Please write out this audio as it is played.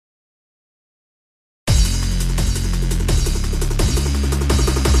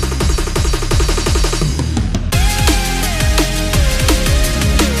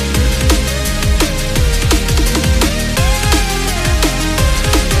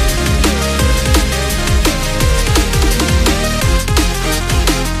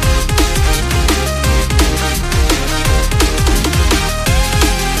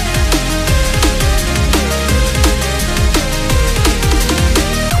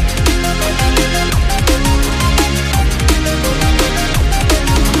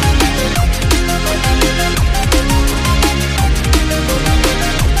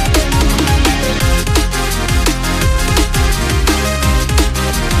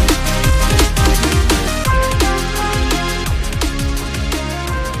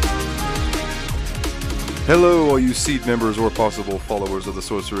Hello, all you Seed members or possible followers of the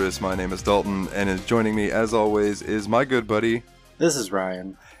Sorceress. My name is Dalton, and joining me, as always, is my good buddy. This is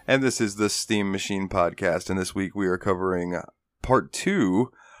Ryan. And this is the Steam Machine Podcast, and this week we are covering Part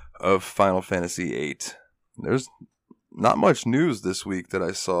 2 of Final Fantasy VIII. There's not much news this week that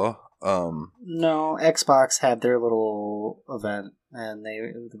I saw. No, Xbox had their little event, and they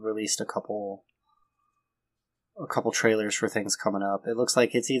released a couple trailers for things coming up. It looks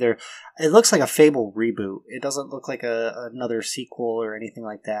like it looks like a Fable reboot. It doesn't look like another sequel or anything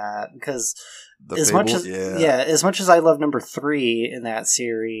like that. Because as much as I love number 3 in that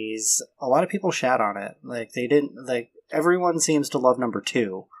series, a lot of people shat on it. Like they didn't like. Everyone seems to love number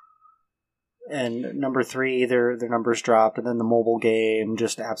 2. And number 3, their numbers dropped, and then the mobile game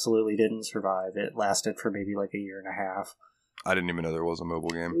just absolutely didn't survive. It lasted for maybe like a year and a half. I didn't even know there was a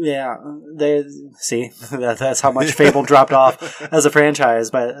mobile game. Yeah, that's how much Fable dropped off as a franchise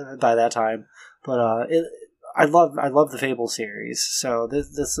by that time. But I love the Fable series, so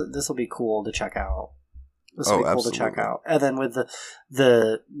this will be cool to check out. This will be cool absolutely. to check out. And then with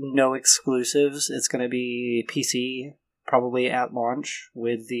the no exclusives, it's going to be PC probably at launch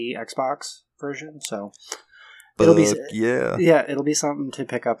with the Xbox version. So it'll be something to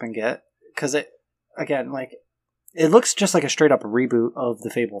pick up and get, because it looks just like a straight up reboot of the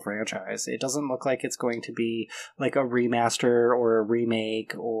Fable franchise. It doesn't look like it's going to be like a remaster or a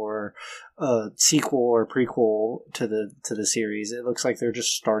remake or a sequel or prequel to the series. It looks like they're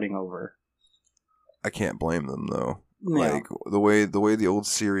just starting over. I can't blame them though. Yeah. Like the way the old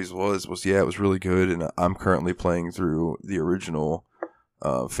series was it was really good, and I'm currently playing through the original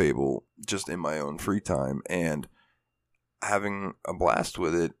Fable just in my own free time and having a blast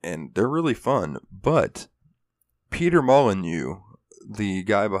with it, and they're really fun. But Peter Molyneux, the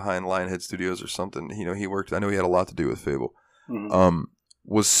guy behind Lionhead Studios or something, he worked. I know he had a lot to do with Fable. Mm-hmm.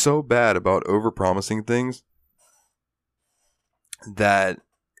 Was so bad about overpromising things that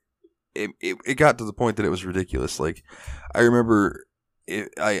it got to the point that it was ridiculous. Like, I remember,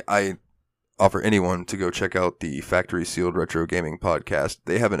 I offer anyone to go check out the Factory Sealed Retro Gaming Podcast.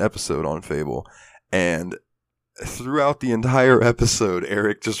 They have an episode on Fable, and throughout the entire episode,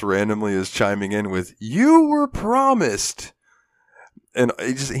 Eric just randomly is chiming in with, "You were promised," and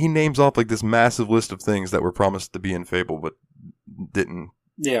he names off like this massive list of things that were promised to be in Fable but didn't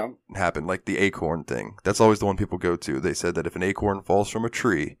happen. Like the acorn thing. That's always the one people go to. They said that if an acorn falls from a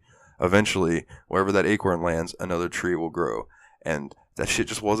tree, eventually, wherever that acorn lands, another tree will grow. And that shit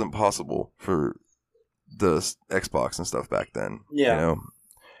just wasn't possible for the Xbox and stuff back then. Yeah.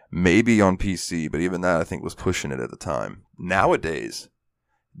 Maybe on PC, but even that I think was pushing it at the time. Nowadays,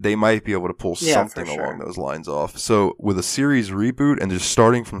 they might be able to pull something along those lines off. So with a series reboot and just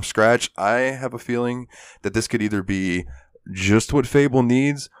starting from scratch, I have a feeling that this could either be just what Fable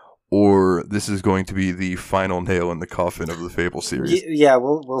needs, or this is going to be the final nail in the coffin of the Fable series. Yeah,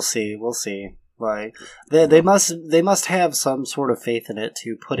 we'll see. We'll see. Like they must have some sort of faith in it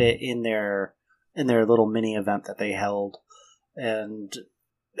to put it in their little mini event that they held, and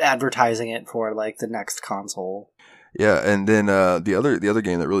advertising it for like the next console. Yeah, and then the other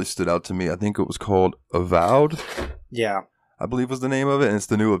game that really stood out to me, I think it was called Avowed. Yeah, I believe was the name of it, and it's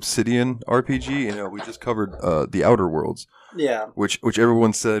the new Obsidian RPG. We just covered the Outer Worlds. Yeah, which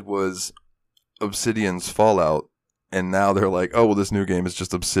everyone said was Obsidian's Fallout, and now they're like, oh well, this new game is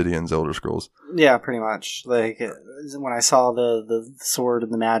just Obsidian's Elder Scrolls. Yeah, pretty much. Like when I saw the sword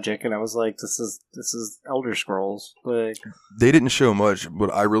and the magic, and I was like, this is Elder Scrolls. Like, they didn't show much,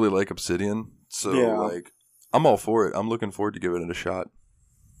 but I really like Obsidian, so I'm all for it. I'm looking forward to giving it a shot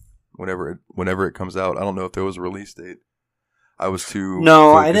whenever it comes out. I don't know if there was a release date. I was too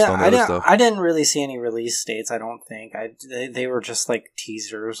focused on the other stuff. I didn't really see any release dates. I don't think they were just like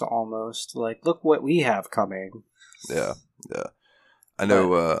teasers almost. Like, look what we have coming. Yeah. I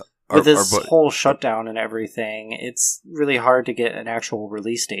know. With this whole shutdown and everything, it's really hard to get an actual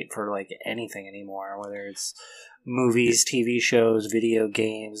release date for like anything anymore. Whether it's movies, TV shows, video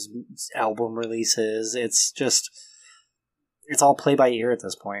games, album releases, it's all play by ear at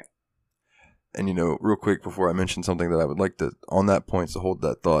this point. And real quick before I mention something that I would like to, on that point, to hold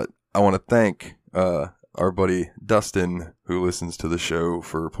that thought, I want to thank our buddy Dustin, who listens to the show,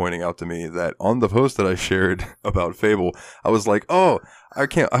 for pointing out to me that on the post that I shared about Fable, I was like, oh, I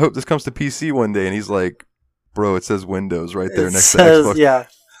hope this comes to PC one day. And he's like, bro, it says Windows right there next to Xbox. Yeah.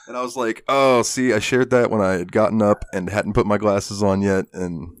 And I was like, oh, see, I shared that when I had gotten up and hadn't put my glasses on yet.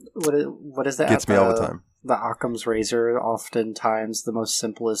 And what is that? Gets me all the time. The Occam's razor, oftentimes the most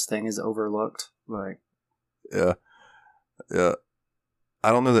simplest thing is overlooked. Like, yeah. I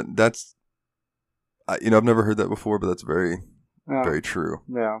don't know that's, I've never heard that before, but that's very, very true.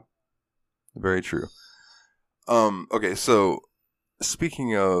 Yeah. Very true. Okay, so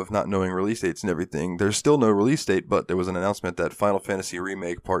speaking of not knowing release dates and everything, there's still no release date, but there was an announcement that Final Fantasy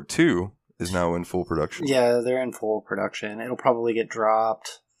Remake Part 2 is now in full production. Yeah, they're in full production. It'll probably get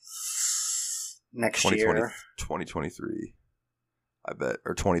dropped next year. 2023, I bet.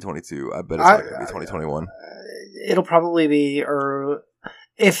 Or 2022. I bet it's not going to be 2021. It'll probably be, or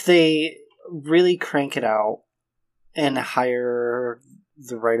if they really crank it out and hire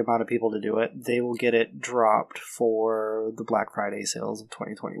the right amount of people to do it, they will get it dropped for the Black Friday sales of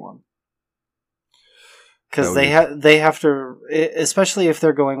 2021. Because they have to, especially if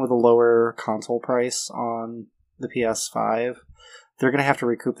they're going with a lower console price on the PS5, they're going to have to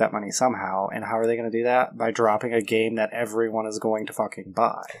recoup that money somehow. And how are they going to do that? By dropping a game that everyone is going to fucking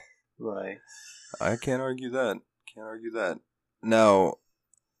buy. Like, I can't argue that. Now,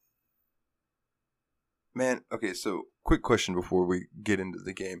 man, okay, so quick question before we get into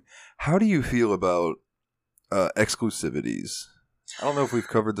the game. How do you feel about exclusivities? I don't know if we've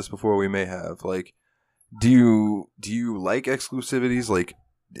covered this before. We may have. Like, do you like exclusivities? Like,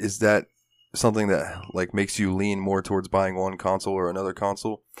 is that something that like makes you lean more towards buying one console or another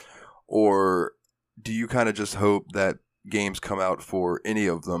console? Or do you kind of just hope that games come out for any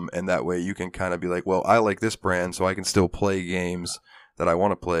of them, and that way you can kind of be like, well, I like this brand, so I can still play games that I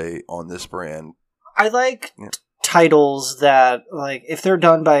want to play on this brand? I like titles that, like, if they're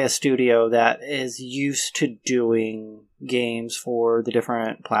done by a studio that is used to doing games for the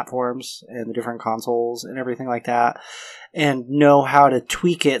different platforms and the different consoles and everything like that, and know how to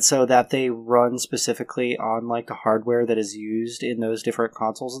tweak it so that they run specifically on, like, the hardware that is used in those different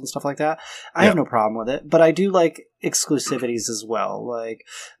consoles and stuff like that, I have no problem with it. But I do like exclusivities as well, like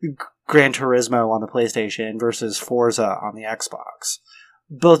Gran Turismo on the PlayStation versus Forza on the Xbox.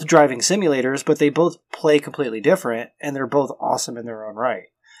 Both driving simulators, but they both play completely different, and they're both awesome in their own right.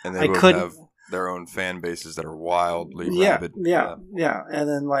 And they both have their own fan bases that are wildly rabid. Yeah. And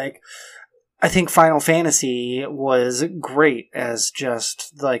then, like, I think Final Fantasy was great as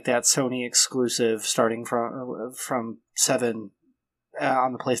just, like, that Sony exclusive starting from 7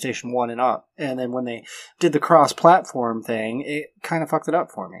 on the PlayStation 1 and up. And then when they did the cross-platform thing, it kind of fucked it up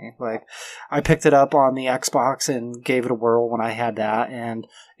for me. Like, I picked it up on the Xbox and gave it a whirl when I had that, and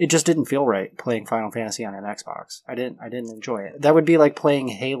it just didn't feel right playing Final Fantasy on an Xbox. I didn't enjoy it. That would be like playing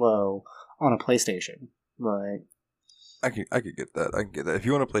Halo on a PlayStation. Like, I could get that. I can get that. If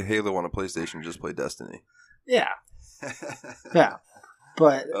you want to play Halo on a PlayStation, just play Destiny. Yeah. Yeah.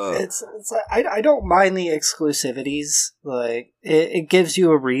 But it's like, I don't mind the exclusivities. Like, it gives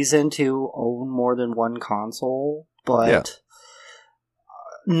you a reason to own more than one console, but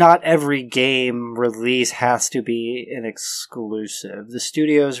not every game release has to be an exclusive. The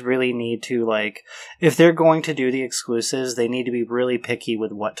studios really need to, like, if they're going to do the exclusives, they need to be really picky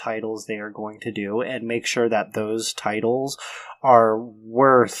with what titles they are going to do and make sure that those titles are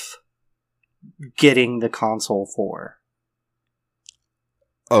worth getting the console for.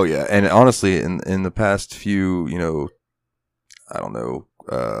 Oh yeah, and honestly, in the past few, I don't know,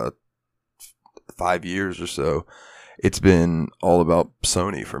 5 years or so, it's been all about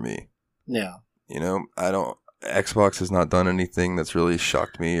Sony for me. Yeah. Xbox has not done anything that's really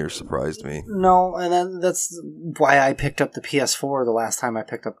shocked me or surprised me. No, and that's why I picked up the PS4 the last time I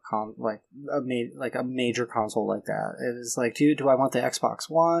picked up a major console like that. It was like, do I want the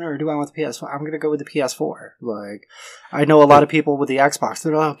Xbox One or do I want the PS4? I'm going to go with the PS4. Like, I know a lot of people with the Xbox,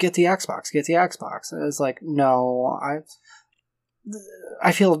 they're like, get the Xbox. And it's like, no,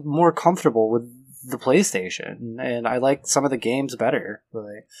 I feel more comfortable with the PlayStation, and I like some of the games better.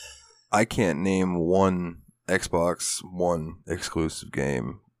 Like, I can't name one Xbox One exclusive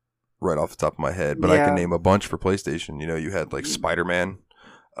game right off the top of my head, but I can name a bunch for PlayStation. You had like Spider-Man,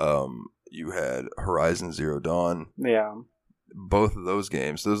 you had Horizon Zero Dawn. Yeah. Both of those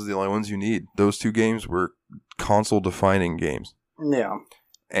games, those are the only ones you need. Those two games were console-defining games. Yeah.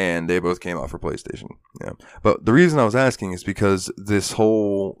 And they both came out for PlayStation. Yeah. But the reason I was asking is because this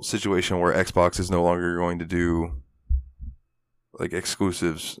whole situation where Xbox is no longer going to do like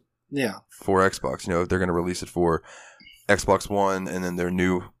exclusives for Xbox, if they're going to release it for Xbox One and then their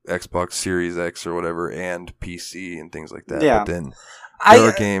new Xbox Series X or whatever and PC and things like that. Yeah. But then there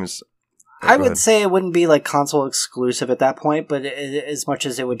are games... I would say it wouldn't be like console exclusive at that point, but as much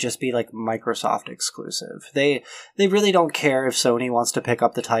as it would just be like Microsoft exclusive. They really don't care if Sony wants to pick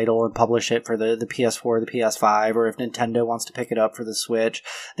up the title and publish it for the PS4, the PS5, or if Nintendo wants to pick it up for the Switch.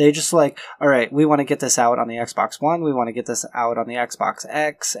 They just like, all right, we want to get this out on the Xbox One, we want to get this out on the Xbox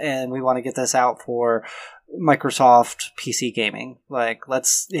X, and we want to get this out for Microsoft PC gaming. Like,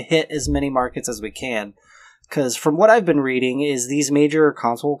 let's hit as many markets as we can. Because from what I've been reading is these major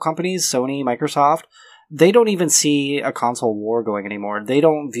console companies, Sony, Microsoft, they don't even see a console war going anymore. They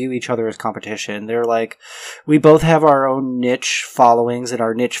don't view each other as competition. They're like, we both have our own niche followings and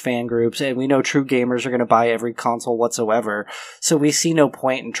our niche fan groups, and we know true gamers are going to buy every console whatsoever. So we see no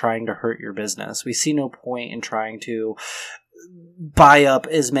point in trying to hurt your business. We see no point in trying to buy up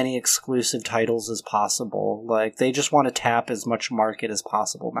as many exclusive titles as possible. Like, they just want to tap as much market as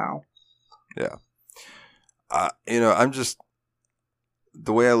possible now. Yeah. I'm just...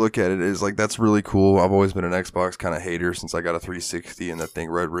 The way I look at it is, like, that's really cool. I've always been an Xbox kind of hater since I got a 360 and that thing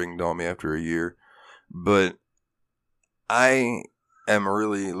red ringed on me after a year. But I am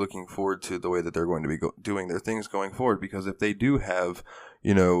really looking forward to the way that they're going to be doing their things going forward, because if they do have,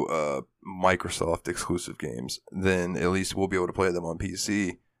 Microsoft exclusive games, then at least we'll be able to play them on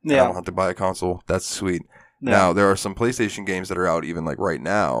PC. Yeah. I don't have to buy a console. That's sweet. Yeah. Now, there are some PlayStation games that are out even, like, right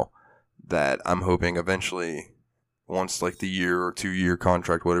now that I'm hoping eventually... once like the year or 2 year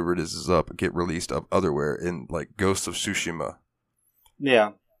contract, whatever it is up, get released up otherwhere, in like Ghost of Tsushima.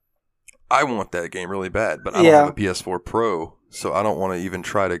 Yeah. I want that game really bad, but I don't have a PS4 Pro, so I don't want to even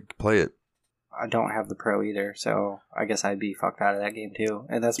try to play it. I don't have the Pro either, so I guess I'd be fucked out of that game too.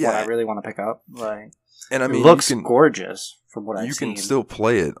 And that's what I really want to pick up. Like, and I mean, it looks gorgeous from what I've seen. You can still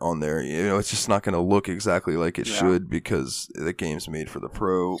play it on there. It's just not going to look exactly like it should, because the game's made for the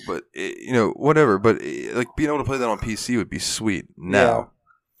Pro. But whatever. But like, being able to play that on PC would be sweet. Now,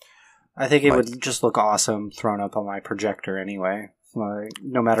 I think it would just look awesome thrown up on my projector anyway. Like,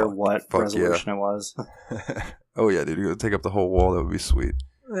 no matter what resolution it was. Oh yeah, dude, you take up the whole wall. That would be sweet.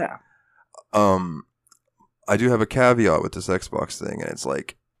 Yeah. I do have a caveat with this Xbox thing, and it's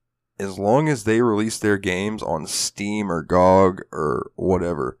like, as long as they release their games on Steam or GOG or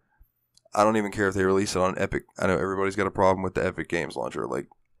whatever, I don't even care if they release it on Epic. I know everybody's got a problem with the Epic Games Launcher, like,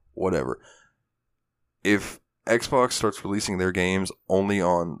 whatever. If Xbox starts releasing their games only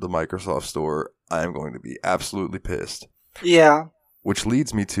on the Microsoft Store, I am going to be absolutely pissed. Yeah. Which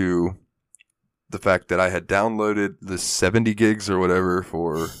leads me to the fact that I had downloaded the 70 gigs or whatever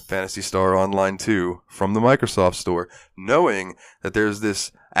for Phantasy Star Online 2 from the Microsoft Store, knowing that there's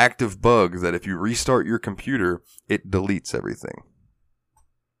this active bug that if you restart your computer, it deletes everything.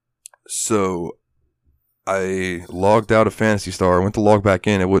 So I logged out of Phantasy Star. I went to log back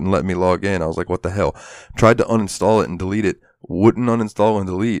in. It wouldn't let me log in. I was like, what the hell? Tried to uninstall it and delete it. Wouldn't uninstall and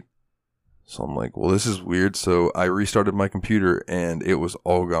delete. So I'm like, well, this is weird. So I restarted my computer and it was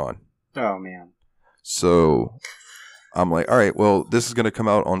all gone. Oh, man. So I'm like, all right, well, this is going to come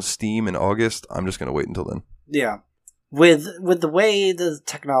out on Steam in August. I'm just going to wait until then. Yeah. With the way the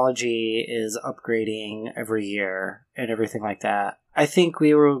technology is upgrading every year and everything like that, I think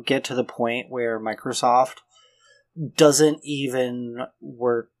we will get to the point where Microsoft doesn't even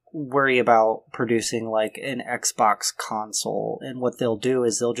worry about producing like an Xbox console. And what they'll do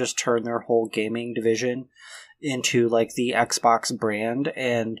is they'll just turn their whole gaming division into like the Xbox brand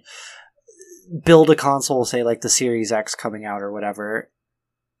and build a console, say like the Series X coming out or whatever.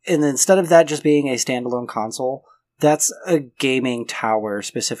 And instead of that just being a standalone console, that's a gaming tower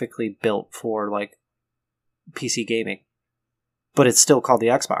specifically built for like PC gaming. But it's still called the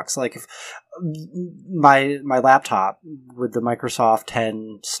Xbox. Like, if my laptop with the Microsoft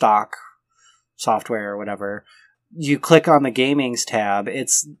 10 stock software or whatever, you click on the gaming's tab,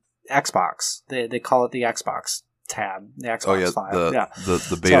 it's Xbox. They call it the Xbox tab, the Xbox file.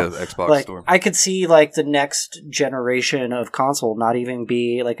 The beta Xbox like, store. I could see like the next generation of console not even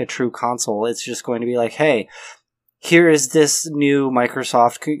be like a true console. It's just going to be like, hey, here is this new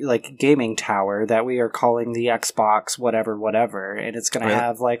Microsoft like gaming tower that we are calling the Xbox whatever, and it's going to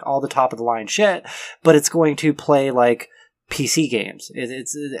have like all the top of the line shit, but it's going to play like PC games.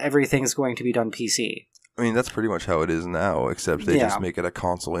 It's everything's going to be done PC. I mean, that's pretty much how it is now, except they just make it a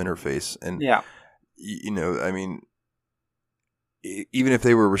console interface. And I mean, even if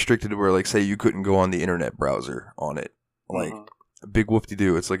they were restricted to where, like, say you couldn't go on the internet browser on it, like, big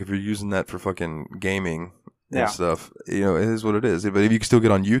whoop-de-doo. It's like if you're using that for fucking gaming and stuff, it is what it is. But if you can still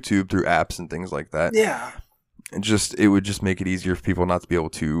get on YouTube through apps and things like that, it would just make it easier for people not to be able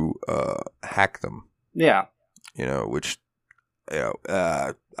to hack them. Yeah. Which, I'm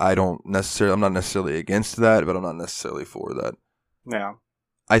not necessarily against that, but I'm not necessarily for that. Yeah.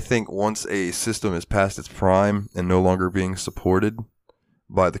 I think once a system is past its prime and no longer being supported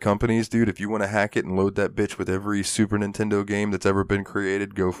by the companies, dude, if you want to hack it and load that bitch with every Super Nintendo game that's ever been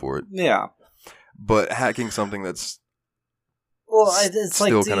created, go for it. Yeah. But hacking something that's it's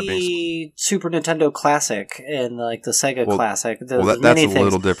like the Super Nintendo Classic and like the Sega Classic. That's a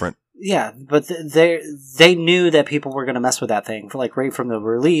little different. Yeah, but they knew that people were going to mess with that thing like right from the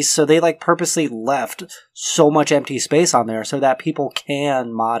release, so they like purposely left so much empty space on there so that people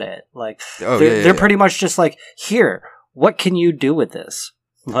can mod it. Like they're pretty much just like, here, what can you do with this?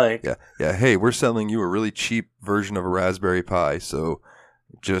 Like yeah. Hey, we're selling you a really cheap version of a Raspberry Pi, so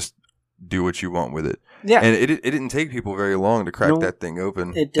just do what you want with it. Yeah, and it didn't take people very long to crack that thing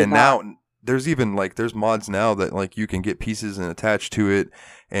open. It did and not. Now there's even like there's mods now that like you can get pieces and attach to it,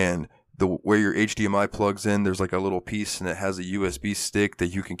 and where your HDMI plugs in, there's like a little piece and it has a USB stick that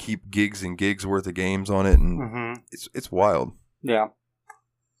you can keep gigs and gigs worth of games on it, and it's wild. Yeah,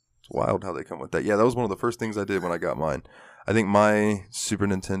 it's wild how they come with that. Yeah, that was one of the first things I did when I got mine. I think my Super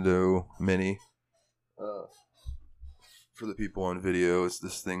Nintendo Mini, for the people on video, it's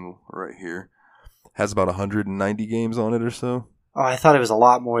this thing right here. Has about 190 games on it or so. Oh, I thought it was a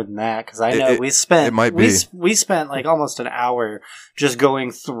lot more than that because I know we spent. It might be. We spent like almost an hour just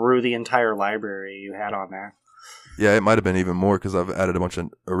going through the entire library you had on there. Yeah, it might have been even more because I've added a bunch of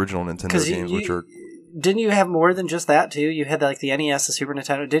original Nintendo games, which are. Didn't you have more than just that too? You had like the NES, the Super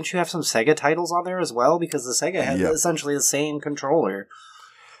Nintendo. Didn't you have some Sega titles on there as well? Because the Sega had essentially the same controller.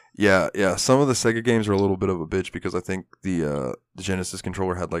 Yeah. Some of the Sega games are a little bit of a bitch because I think the Genesis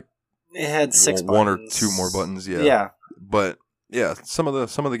controller had like. It had one or two more buttons. Yeah. Yeah. But. Yeah, some of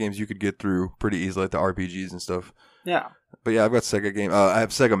the games you could get through pretty easily, like the RPGs and stuff. Yeah. But yeah, I've got Sega game. I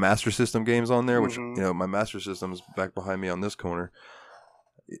have Sega Master System games on there, which my Master System is back behind me on this corner.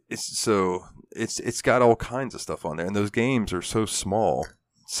 It's got all kinds of stuff on there, and those games are so small,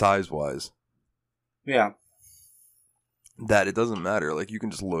 size wise. Yeah. That it doesn't matter. Like you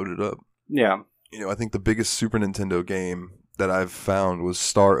can just load it up. Yeah. I think the biggest Super Nintendo game that I've found was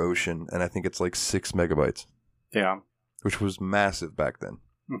Star Ocean, and I think it's like 6 megabytes. Yeah. Which was massive back then.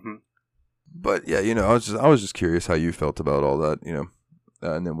 Mm-hmm. But yeah, I was just curious how you felt about all that,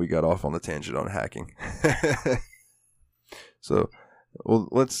 and then we got off on the tangent on hacking. So, well,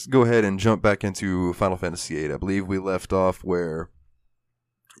 let's go ahead and jump back into Final Fantasy VIII. I believe we left off where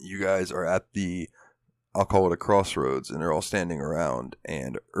you guys are at I'll call it a crossroads, and they're all standing around,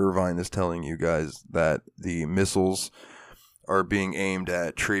 and Irvine is telling you guys that the missiles are being aimed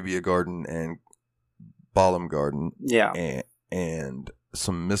at Trabia Garden and Balam Garden, and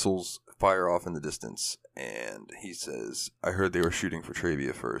some missiles fire off in the distance, and he says, I heard they were shooting for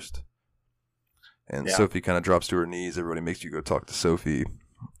Trabia first. And Sophie kind of drops to her knees. Everybody makes you go talk to Sophie.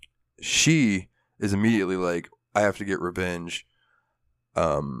 She is immediately like, I have to get revenge.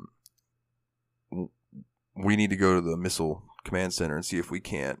 We need to go to the missile command center and see if we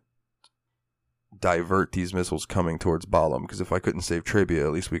can't divert these missiles coming towards Balam, because if I couldn't save Trabia,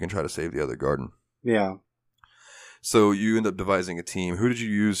 at least we can try to save the other garden. Yeah. So you end up devising a team. Who did you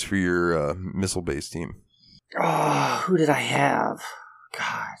use for your missile-based team? Oh, who did I have?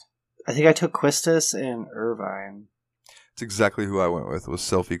 God. I think I took Quistis and Irvine. It's exactly who I went with, was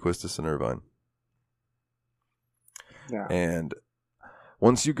Selfie, Quistis, and Irvine. Yeah. And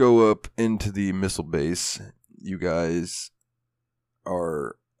once you go up into the missile base, you guys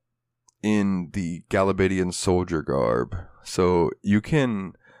are in the Galabadian soldier garb. So you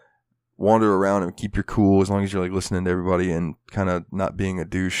can wander around and keep your cool as long as you're like listening to everybody and kind of not being a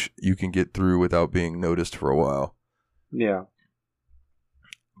douche. You can get through without being noticed for a while. Yeah.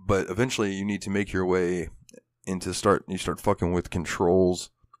 But eventually you need to make your way into you start fucking with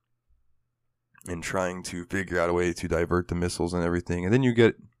controls and trying to figure out a way to divert the missiles and everything. And then you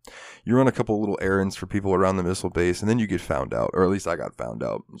run a couple little errands for people around the missile base, and then you get found out, or at least I got found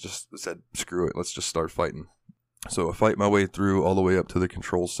out. Just said, screw it, let's just start fighting. So I fight my way through all the way up to the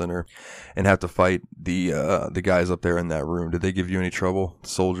control center and have to fight the guys up there in that room. Did they give you any trouble? The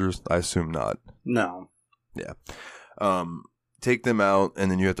soldiers? I assume not. No. Yeah. Take them out, and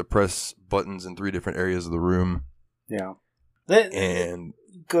then you have to press buttons in 3 different areas of the room. Yeah. And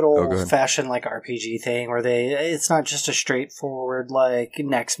good old fashioned like RPG thing where it's not just a straightforward like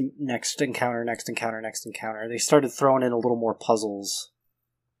next encounter. They started throwing in a little more puzzles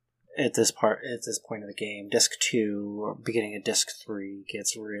at this point of the game. Disc 2 or beginning of Disc 3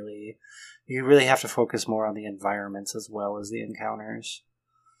 gets you really have to focus more on the environments as well as the encounters.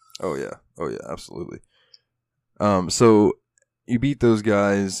 Oh yeah, absolutely. So you beat those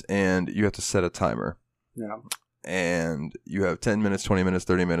guys and you have to set a timer. Yeah. And you have 10 minutes, 20 minutes,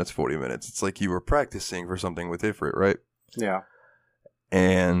 30 minutes, 40 minutes. It's like you were practicing for something with Ifrit, right? Yeah.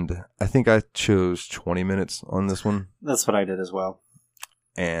 And I think I chose 20 minutes on this one. That's what I did as well.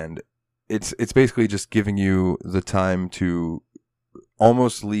 And it's basically just giving you the time to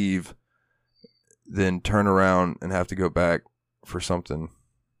almost leave, then turn around and have to go back for something.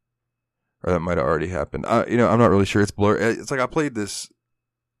 Or that might have already happened. I'm not really sure. It's blurry. It's like I played this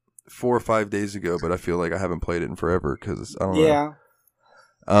 4 or 5 days ago, but I feel like I haven't played it in forever because I don't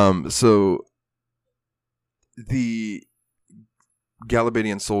know. So the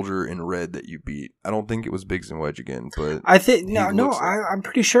Galabadian soldier in red that you beat, I don't think it was Biggs and Wedge again, but I think I'm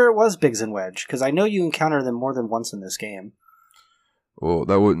pretty sure it was Biggs and Wedge because I know you encounter them more than once in this game. Well,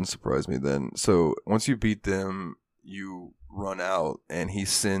 that wouldn't surprise me then. So once you beat them, you run out, and he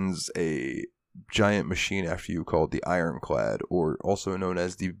sends a giant machine after you called the Ironclad, or also known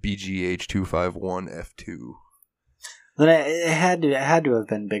as the BGH-251F2. Then it had to have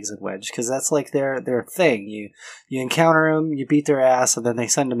been Biggs and Wedge because that's like their thing. You encounter them, you beat their ass, and then they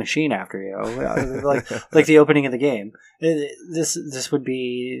send a machine after you, like the opening of the game. This would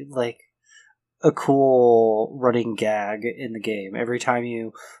be like a cool running gag in the game. Every time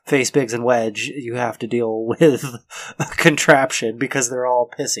you face Biggs and Wedge, you have to deal with a contraption because they're all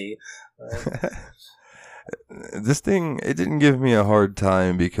pissy. This thing, it didn't give me a hard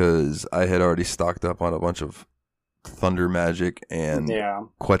time because I had already stocked up on a bunch of Thunder Magic, and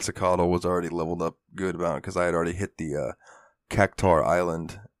Quetzalcoatl was already leveled up good about it because I had already hit the Cactar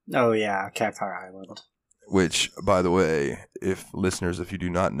Island. Oh yeah, Cactar Island. Which, by the way, if you do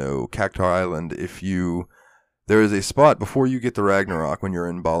not know, Cactar Island, there is a spot before you get to Ragnarok when you're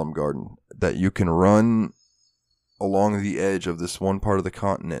in Balam Garden that you can run along the edge of this one part of the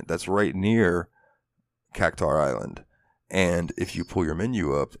continent that's right near Cactar Island. And if you pull your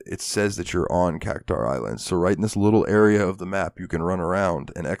menu up, it says that you're on Cactar Island. So right in this little area of the map, you can run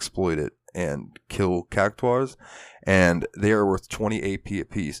around and exploit it and kill cactuars. And they are worth 20 AP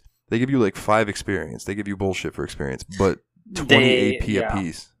apiece. They give you like 5 experience. They give you bullshit for experience, but 20 AP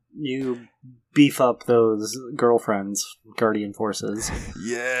apiece. You beef up those girlfriends, Guardian Forces.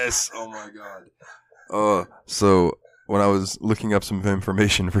 Yes! Oh my god. So when I was looking up some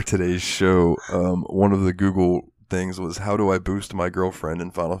information for today's show, one of the Google things was, how do I boost my girlfriend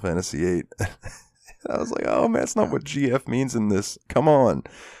in Final Fantasy VIII? I was like, oh man, that's not what GF means in this. Come on.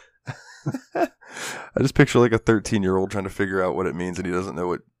 I just picture like a 13-year-old trying to figure out what it means, and he doesn't know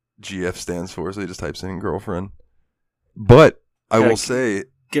what GF stands for, so he just types in girlfriend. But I will say,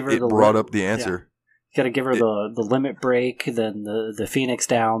 it brought up the answer. You gotta give her the limit break, then the Phoenix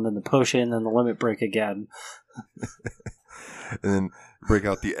down, then the potion, then the limit break again. And then break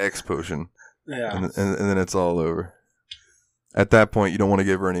out the X potion. Yeah. And then it's all over. At that point, you don't want to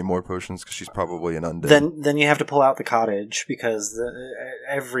give her any more potions because she's probably an undead. Then you have to pull out the cottage because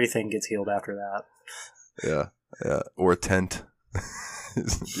everything gets healed after that. Yeah. Or a tent. Get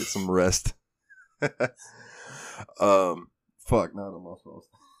some rest. Fuck, not a muscle.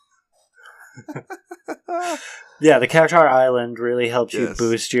 Yeah, the Cactar Island really helps you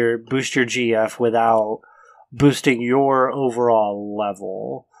boost your GF without boosting your overall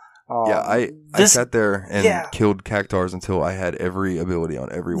level. I sat there and killed cactars until I had every ability on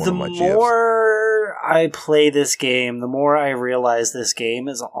every one of my GFs. The more I play this game, the more I realize this game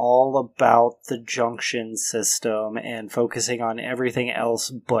is all about the junction system and focusing on everything else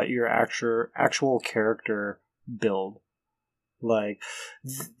but your actual character build. Like,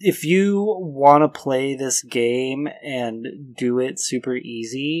 if you want to play this game and do it super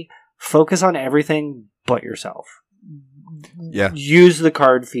easy, focus on everything but yourself. Yeah. Use the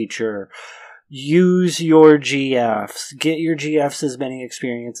card feature. Use your GFs. Get your GFs as many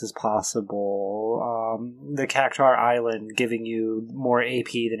experience as possible. The Cactar Island giving you more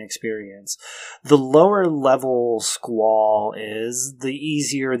AP than experience. The lower level Squall is, the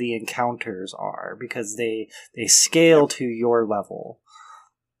easier the encounters are because they scale to your level.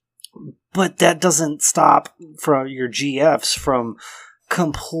 But that doesn't stop from your GFs from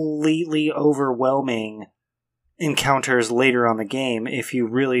completely overwhelming encounters later on the game if you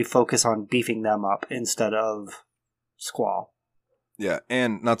really focus on beefing them up instead of Squall. Yeah,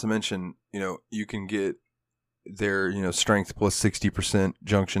 and not to mention, you can get their, strength plus 60%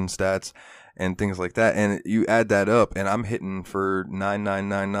 junction stats and things like that, and you add that up, and I'm hitting for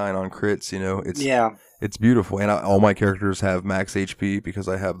 9999 on crits, it's beautiful, and all my characters have max HP because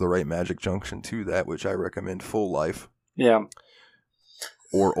I have the right magic junction to that, which I recommend full life. Yeah.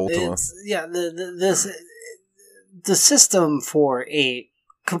 Or Ultima. The system for 8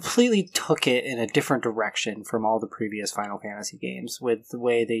 completely took it in a different direction from all the previous Final Fantasy games with the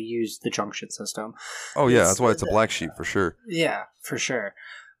way they used the junction system. Oh yeah, that's why it's a black sheep for sure. Yeah, for sure.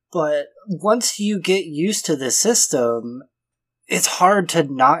 But once you get used to the system, it's hard to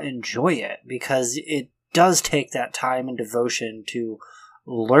not enjoy it because it does take that time and devotion to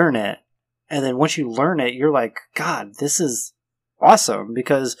learn it. And then once you learn it, you're like, God, this is awesome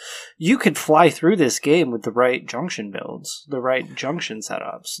because you could fly through this game with the right junction builds, the right junction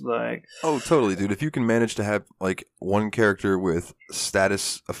setups. Like, oh, totally, dude. If you can manage to have like one character with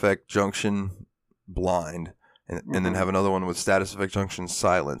status effect junction blind, and then have another one with status effect junction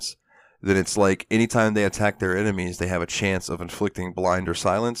silence, then it's like anytime they attack their enemies, they have a chance of inflicting blind or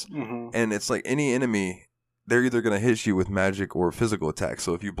silence. And it's like any enemy, they're either going to hit you with magic or physical attacks.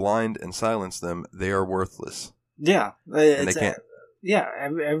 So if you blind and silence them, they are worthless. Yeah, and they can't. Yeah,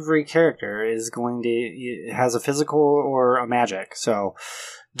 every character is going to has a physical or a magic. So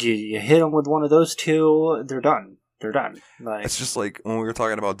you hit them with one of those two, they're done. They're done. Like, it's just like when we were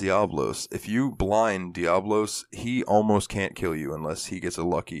talking about Diablos. If you blind Diablos, he almost can't kill you unless he gets a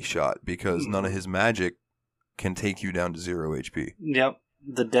lucky shot because none of his magic can take you down to 0 HP. Yep,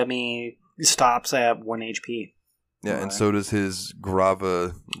 the Demi stops at 1 HP. Yeah, and so does his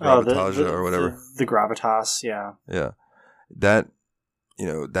Gravitaja or whatever. The Gravitas, yeah. Yeah. That,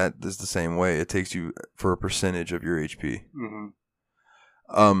 that is the same way. It takes you for a percentage of your HP.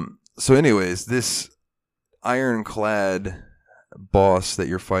 So anyways, this ironclad boss that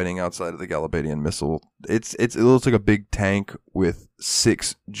you're fighting outside of the Galabadian missile, it looks like a big tank with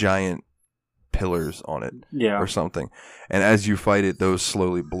 6 giant pillars on it. Yeah. Or something. And as you fight it, those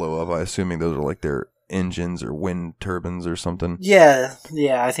slowly blow up. I'm assuming those are like their engines or wind turbines or something. Yeah,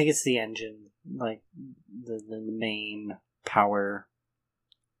 I think it's the engine, like the main power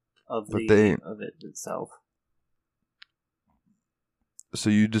of it itself. So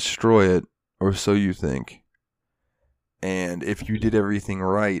you destroy it, or so you think. And if you did everything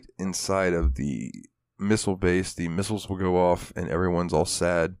right inside of the missile base, the missiles will go off and everyone's all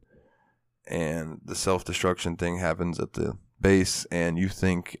sad. And the self-destruction thing happens at the base, and you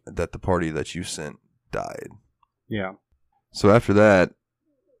think that the party that you sent died. Yeah. So after that,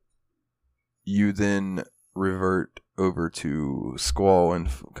 you then revert over to Squall and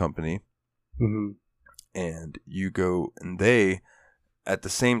company. And you go, and they, at the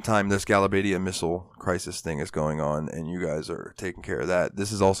same time this Galabadia missile crisis thing is going on, and you guys are taking care of that.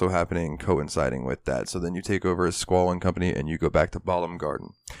 This is also happening coinciding with that. So then you take over as Squall and company, and you go back to Balam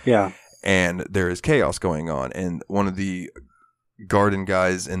Garden. Yeah. And there is chaos going on, and one of the garden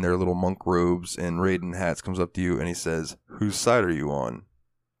guys in their little monk robes and Raiden hats comes up to you and he says, "Whose side are you on?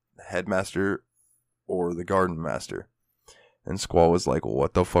 The headmaster or the garden master?" And Squall was like, "Well,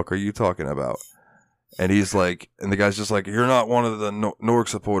 what the fuck are you talking about?" And he's like, and the guy's just like, "You're not one of the Norg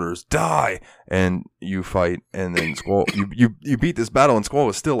supporters. Die!" And you fight, and then Squall, you beat this battle, and Squall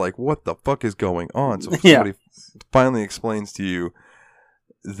was still like, "What the fuck is going on?" So somebody finally explains to you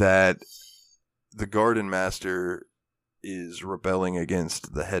that the garden master is rebelling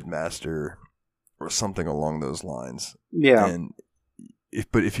against the headmaster or something along those lines. Yeah. And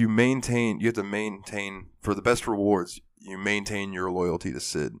if you maintain, you have to maintain, for the best rewards, you maintain your loyalty to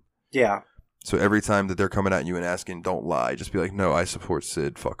Sid. Yeah. So every time that they're coming at you and asking, don't lie, just be like, "No, I support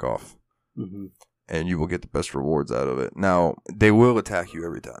Sid, fuck off." And you will get the best rewards out of it. Now, they will attack you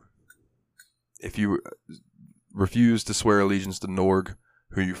every time. If you refuse to swear allegiance to Norg,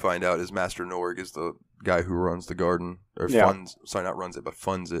 who you find out is Master Norg, is the guy who runs the garden, or funds, sorry, not runs it, but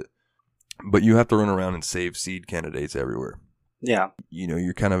funds it. But you have to run around and save seed candidates everywhere. Yeah.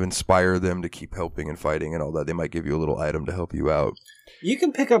 You kind of inspire them to keep helping and fighting and all that. They might give you a little item to help you out. You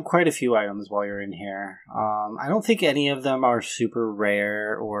can pick up quite a few items while you're in here. I don't think any of them are super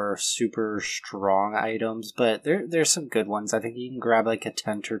rare or super strong items, but there's some good ones. I think you can grab like a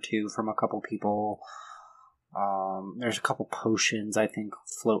tent or two from a couple people. There's a couple potions, I think,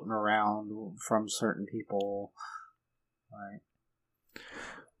 floating around from certain people. Right.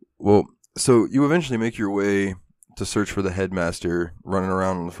 Well, so you eventually make your way to search for the headmaster, running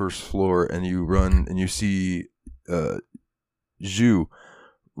around on the first floor, and you run and you see Zhu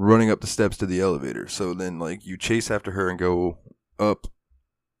running up the steps to the elevator. So then, like, you chase after her and go up,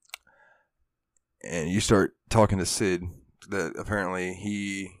 and you start talking to Sid. That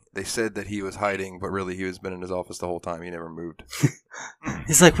apparently they said that he was hiding, but really he has been in his office the whole time. He never moved.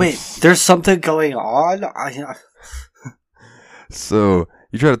 He's like, "Wait, there's something going on?" So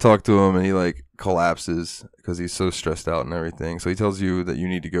you try to talk to him, and he like collapses because he's so stressed out and everything. So he tells you that you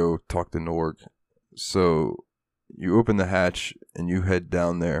need to go talk to Norg. So you open the hatch and you head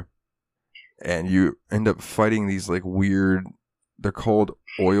down there, and you end up fighting these like weird. They're called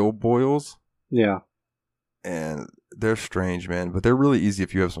oil boils. Yeah. And they're strange, man, but they're really easy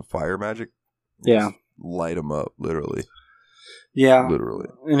if you have some fire magic. Yeah. Just light them up, literally. Yeah. Literally.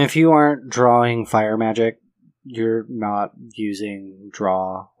 And if you aren't drawing fire magic, you're not using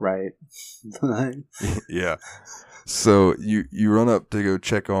draw, right? Yeah. So you run up to go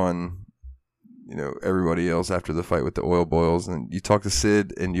check on, everybody else after the fight with the oil boils, and you talk to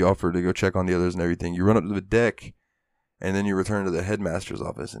Sid and you offer to go check on the others and everything. You run up to the deck, and then you return to the headmaster's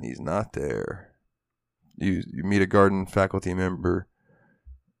office, and he's not there. You meet a garden faculty member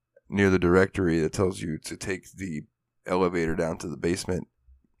near the directory that tells you to take the elevator down to the basement,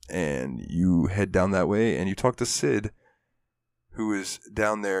 and you head down that way, and you talk to Sid, who is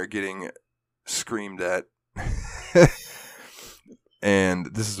down there getting screamed at. And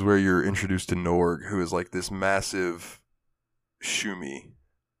this is where you're introduced to Norg, who is like this massive shumi.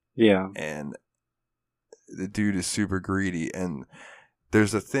 Yeah. And the dude is super greedy. And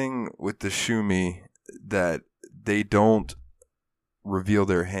there's a thing with the shumi that they don't reveal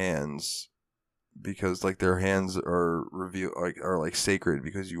their hands because like their hands are are sacred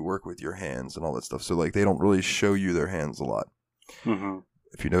because you work with your hands and all that stuff. So like they don't really show you their hands a lot. Mm-hmm.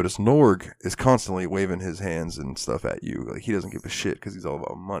 If you notice, Norg is constantly waving his hands and stuff at you. Like, he doesn't give a shit because he's all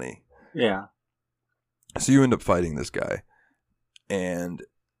about money. Yeah. So you end up fighting this guy. And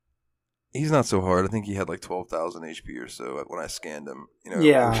he's not so hard. I think he had like 12,000 HP or so when I scanned him.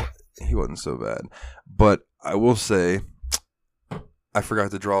 Yeah. He wasn't so bad. But I will say, I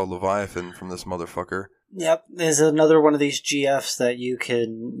forgot to draw Leviathan from this motherfucker. Yep. There's another one of these GFs that you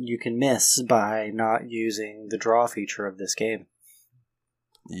can miss by not using the draw feature of this game.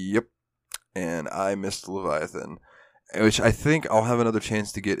 Yep. And I missed Leviathan, which I think I'll have another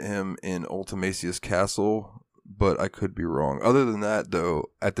chance to get him in Ultimasia's Castle, but I could be wrong. Other than that,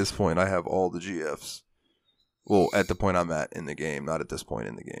 though, at this point, I have all the GFs. Well, at the point I'm at in the game, not at this point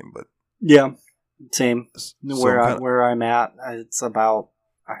in the game, but... Yeah, same. So where I'm at, it's about...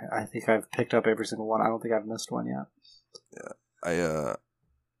 I think I've picked up every single one. I don't think I've missed one yet. Yeah,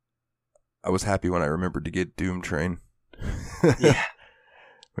 I was happy when I remembered to get Doom Train. Yeah.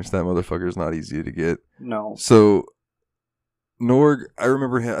 Which that motherfucker is not easy to get. No. So, Norg, I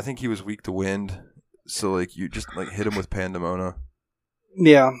remember him, I think he was weak to wind. So, like, you just, like, hit him with Pandemona.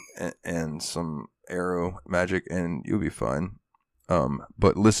 Yeah. And some arrow magic, and you'll be fine.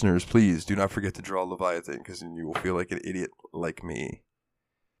 But listeners, please, do not forget to draw Leviathan, because then you will feel like an idiot like me.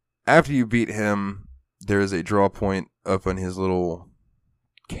 After you beat him, there is a draw point up on his little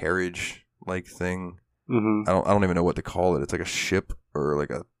carriage-like thing. Mm-hmm. I don't even know what to call it. It's like a ship or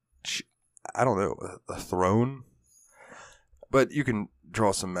like I don't know, a throne. But you can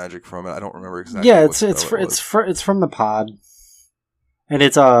draw some magic from it. I don't remember exactly. Yeah, it's from the pod, and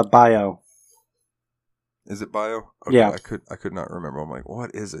it's bio. Is it bio? Okay, yeah, I could not remember. I'm like,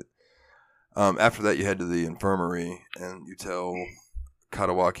 what is it? After that, you head to the infirmary and you tell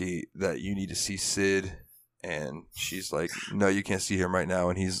Katawaki that you need to see Sid, and she's like, no, you can't see him right now,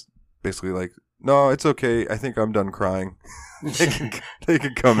 and he's basically like, no, it's okay. I think I'm done crying. They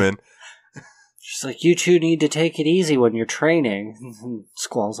can come in. She's like, you two need to take it easy when you're training.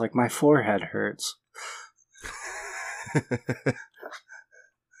 Squall's like, my forehead hurts.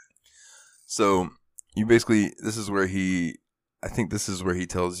 So, you basically, this is where he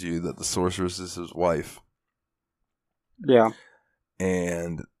tells you that the sorceress is his wife. Yeah.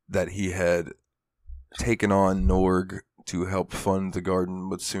 And that he had taken on Norg to help fund the garden,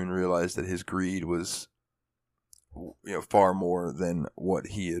 but soon realized that his greed was, far more than what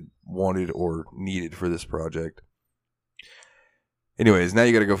he had wanted or needed for this project. Anyways, now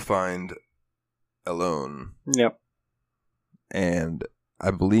you got to go find Elone. Yep. And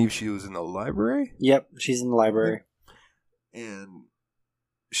I believe she was in the library? Yep, she's in the library. And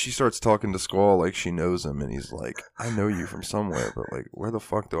she starts talking to Squall like she knows him, and he's like, I know you from somewhere, but like, where the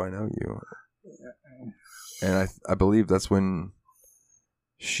fuck do I know you? And I believe that's when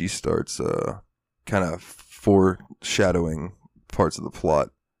she starts kind of foreshadowing parts of the plot.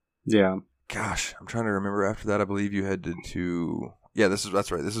 Yeah. Gosh, I'm trying to remember after that. I believe you headed to... Yeah,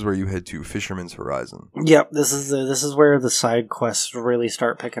 that's right. This is where you head to Fisherman's Horizon. Yep, this is where the side quests really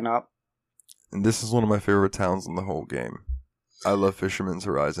start picking up. And this is one of my favorite towns in the whole game. I love Fisherman's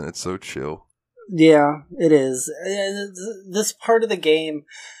Horizon. It's so chill. Yeah, it is. This part of the game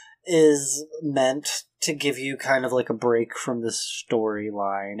is meant to give you kind of like a break from the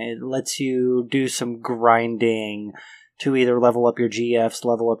storyline. It lets you do some grinding to either level up your GFs,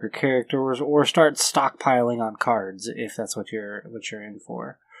 level up your characters, or start stockpiling on cards if that's what you're in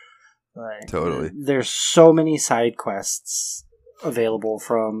for. Like, totally. There's so many side quests available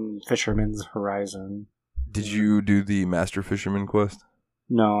from Fisherman's Horizon. Did you do the Master Fisherman quest?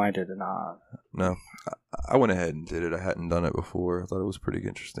 No, I did not. No. I went ahead and did it. I hadn't done it before. I thought it was pretty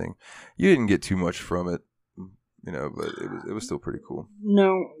interesting. You didn't get too much from it, but it was still pretty cool.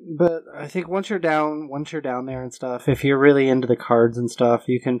 No, but I think once you're down there and stuff, if you're really into the cards and stuff,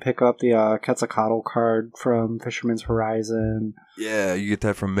 you can pick up the Quetzalcoatl card from Fisherman's Horizon. Yeah, you get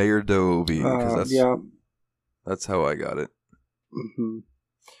that from Mayor Dobie because that's how I got it.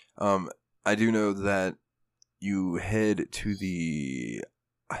 Mm-hmm. I do know that you head to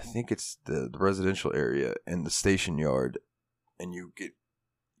I think it's the residential area and the station yard, and you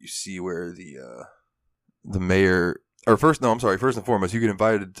see where the mayor, first and foremost, you get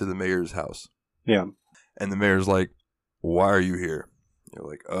invited to the mayor's house. Yeah. And the mayor's like, "Why are you here?" You're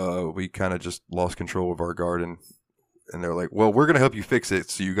like, we kind of just lost control of our garden." And they're like, "Well, we're going to help you fix it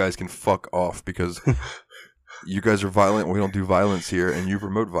so you guys can fuck off because you guys are violent. We don't do violence here, and you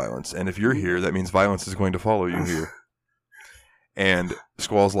promote violence. And if you're here, that means violence is going to follow you here." And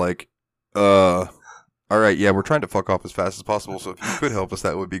Squall's like, all right, yeah, we're trying to fuck off as fast as possible, so if you could help us,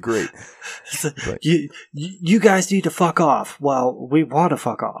 that would be great. Like, you guys need to fuck off. Well, we want to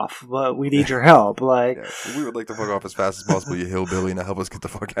fuck off, but we need your help. Like, yeah, we would like to fuck off as fast as possible, you hillbilly. Now help us get the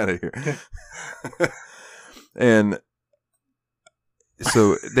fuck out of here. And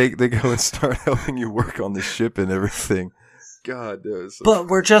so they go and start helping you work on the ship and everything. God, but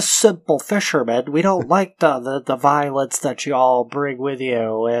we're just simple fishermen. We don't like the violence that y'all bring with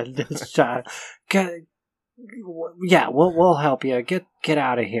you, and it's we'll help you get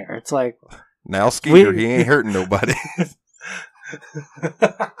out of here. It's like, now Skeeter, he ain't hurting nobody.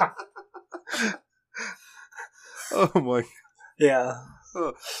 Oh my, yeah.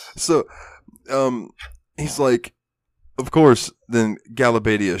 So, he's like, of course. Then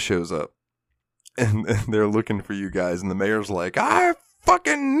Galabadia shows up. And they're looking for you guys, and the mayor's like, "I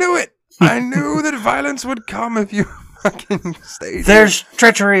fucking knew it! I knew that violence would come if you fucking stayed. There's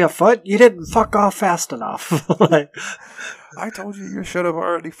treachery afoot. You didn't fuck off fast enough." Like, I told you should have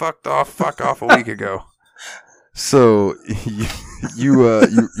already fuck off a week ago. So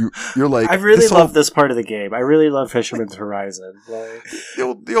you're like, I really love this part of the game. I really love Fisherman's Horizon. Like,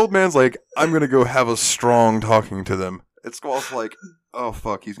 the old man's like, "I'm gonna go have a strong talking to them." And Squall's like, "Oh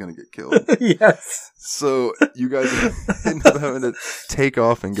fuck, he's gonna get killed." Yes. So you guys end up having to take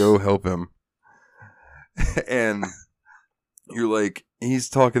off and go help him. And you're like, he's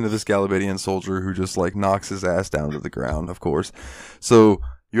talking to this Galabadian soldier who just like knocks his ass down to the ground, of course. So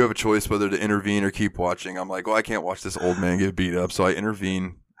you have a choice whether to intervene or keep watching. I'm like, well, I can't watch this old man get beat up, so I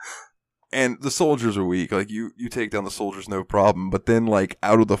intervene. And the soldiers are weak. Like, you take down the soldiers, no problem. But then, like,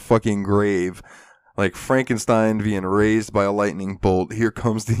 out of the fucking grave, like Frankenstein being raised by a lightning bolt, here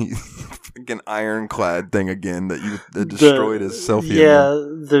comes the fucking ironclad thing again that destroyed his selfie. Yeah,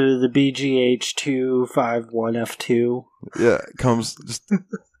 the BGH-251F2. Yeah, it comes just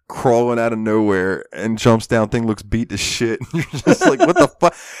crawling out of nowhere and jumps down. Thing looks beat to shit. You're just like, what the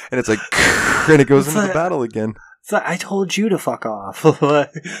fuck? And it's like, and it goes into the battle again. It's like, I told you to fuck off.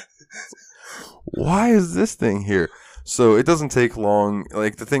 Why is this thing here? So it doesn't take long.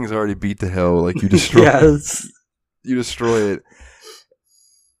 Like, the thing's already beat to hell. Like, you destroy yes. You destroy it.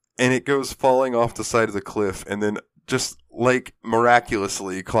 And it goes falling off the side of the cliff. And then just, like,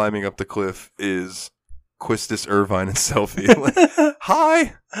 miraculously climbing up the cliff is Quistis, Irvine, and Selfie. Like,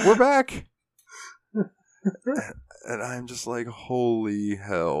 hi! We're back! And I'm just like, holy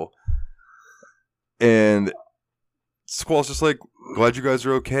hell. And Squall's just like, glad you guys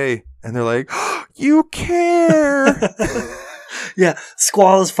are okay. And they're like, you care! Yeah,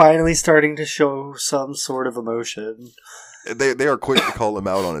 Squall is finally starting to show some sort of emotion. They are quick to call him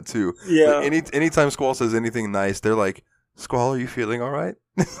out on it, too. Yeah. Like, anytime Squall says anything nice, they're like, Squall, are you feeling alright?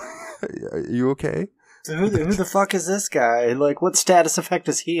 Are you okay? Who the fuck is this guy? Like, what status effect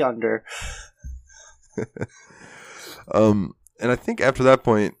is he under? And I think after that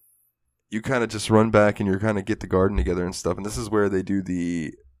point, you kind of just run back and you kind of get the garden together and stuff. And this is where they do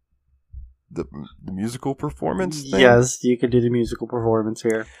the musical performance thing. Yes, you can do the musical performance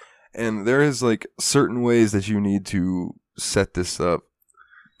here. And there is like certain ways that you need to set this up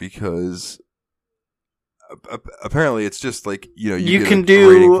because apparently it's just like, you can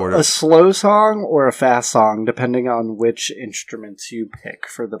do a slow song or a fast song depending on which instruments you pick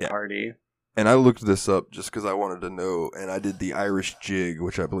for the party. And I looked this up just because I wanted to know, and I did the Irish jig,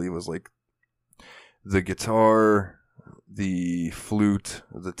 which I believe was like the guitar, the flute,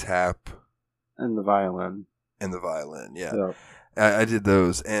 the tap, and the violin. Yeah. I did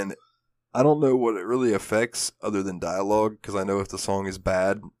those, and I don't know what it really affects other than dialogue, because I know if the song is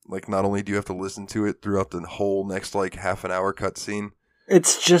bad, like, not only do you have to listen to it throughout the whole next, like, half an hour cutscene.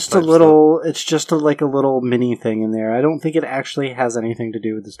 It's just a little mini thing in there. I don't think it actually has anything to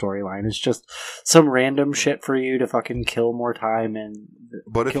do with the storyline. It's just some random shit for you to fucking kill more time and.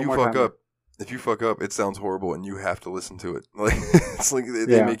 But if you fuck up, if you fuck up, it sounds horrible, and you have to listen to it. Like it's like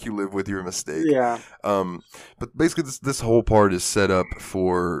they make you live with your mistake. Yeah. But basically, this whole part is set up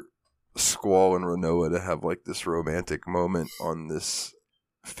for Squall and Renoa to have like this romantic moment on this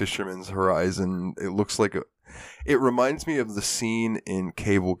fisherman's horizon. It looks like it reminds me of the scene in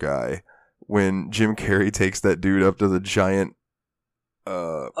Cable Guy when Jim Carrey takes that dude up to the giant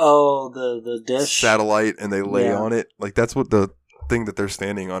the dish satellite and they lay on it. Like that's what the thing that they're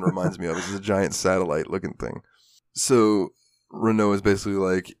standing on reminds me of. It's a giant satellite looking thing. So Renault is basically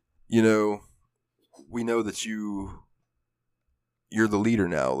like, we know that you're the leader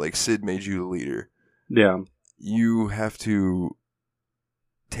now. Like Sid made you the leader. Yeah. You have to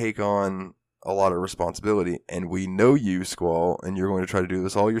take on a lot of responsibility, and we know you, Squall, and you're going to try to do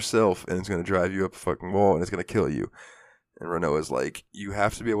this all yourself, and it's going to drive you up a fucking wall, and it's going to kill you. And Renault is like, you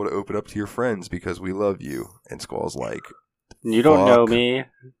have to be able to open up to your friends because we love you. And Squall's like, you don't know me.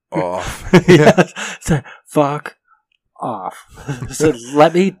 Off. Yeah. Fuck off. So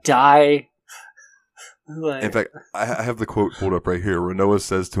let me die. Like, in fact, I have the quote pulled up right here. Renault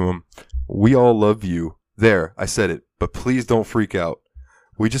says to him, we all love you. There, I said it, but please don't freak out.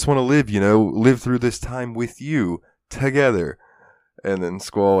 We just want to live through this time with you together. And then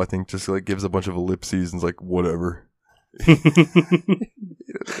Squall, I think, just like gives a bunch of ellipses and is like, whatever.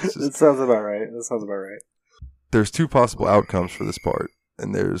 That sounds about right. There's two possible outcomes for this part,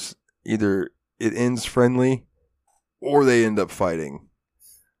 and there's either it ends friendly or they end up fighting.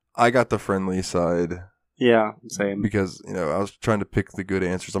 I got the friendly side. Yeah, same. Because, I was trying to pick the good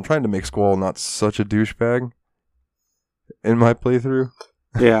answers. I'm trying to make Squall not such a douchebag in my playthrough.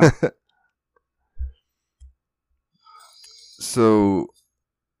 Yeah. So,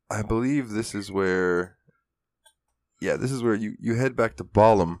 I believe this is where you head back to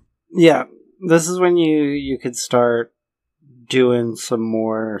Balam. Yeah, this is when you could start doing some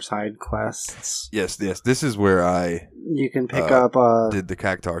more side quests. Yes. This is where you can pick up did the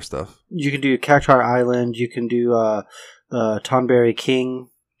Cactar stuff. You can do Cactar Island. You can do Tonberry King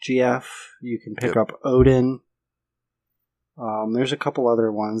GF. You can pick up Odin. There's a couple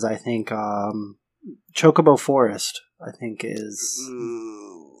other ones. I think Chocobo Forest, I think, is...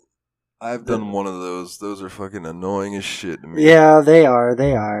 I've done one of those. Those are fucking annoying as shit to me. Yeah, they are.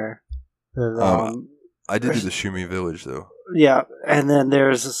 I did do the Shumi Village, though. Yeah, and then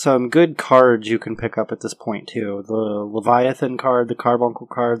there's some good cards you can pick up at this point, too. The Leviathan card, the Carbuncle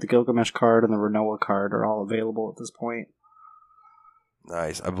card, the Gilgamesh card, and the Renoa card are all available at this point.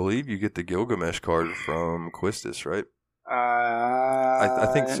 Nice. I believe you get the Gilgamesh card from Quistis, right? I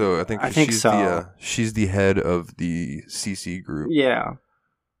think so. I think so. She's the head of the CC group. Yeah.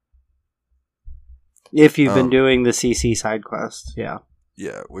 If you've been doing the CC side quest, yeah.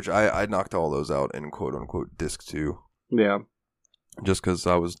 Yeah, which I knocked all those out in quote-unquote Disc 2. Yeah. Just because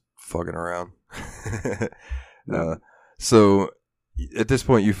I was fucking around. So, at this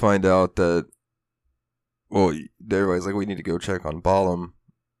point you find out that, well, everybody's like, we need to go check on Balam.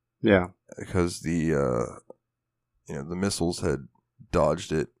 Yeah. Because the missiles had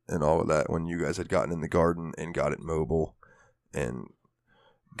dodged it and all of that when you guys had gotten in the garden and got it mobile and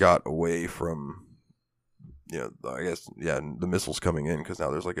got away from... I guess, the missiles coming in because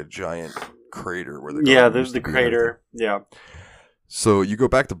now there's like a giant crater where the there's the crater. Yeah. So you go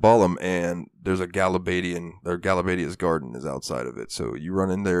back to Balam and there's a Galabadia's garden is outside of it. So you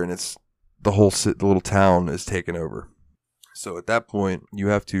run in there and it's the little town is taken over. So at that point you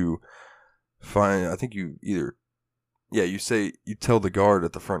have to find. I think you either. Yeah, you tell the guard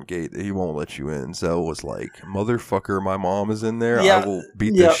at the front gate that he won't let you in. Zell was like, motherfucker, my mom is in there. I will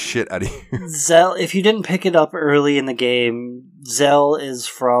beat the shit out of you. Zell, if you didn't pick it up early in the game, Zell is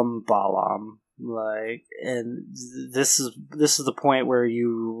from Balam. And this is the point where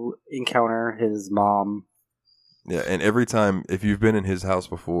you encounter his mom. Yeah, and every time, if you've been in his house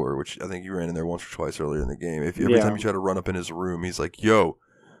before, which I think you ran in there once or twice earlier in the game, every time you try to run up in his room, he's like, yo,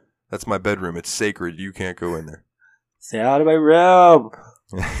 that's my bedroom. It's sacred. You can't go in there. Stay out of my room.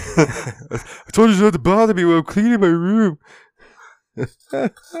 I told you not to bother me while I'm cleaning my room.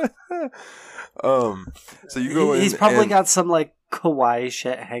 So you go in. He's probably got some kawaii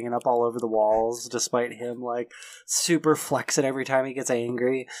shit hanging up all over the walls, despite him super flexing every time he gets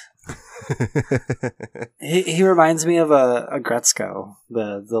angry. he reminds me of a Gretzko,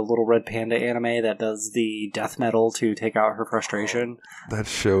 the little red panda anime that does the death metal to take out her frustration. That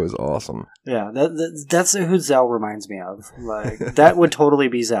show is awesome. Yeah, that's who Zell reminds me of. That would totally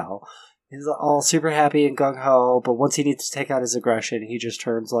be Zell. He's all super happy and gung-ho, but once he needs to take out his aggression, he just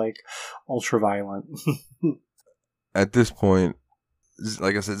turns ultra violent. At this point,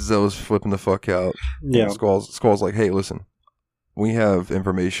 like I said, Zell's flipping the fuck out. Yeah. Squall's like, hey, listen, we have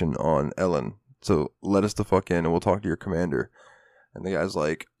information on Ellen, so let us the fuck in and we'll talk to your commander. And the guy's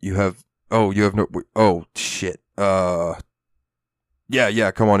like, you have no, oh, shit. Yeah,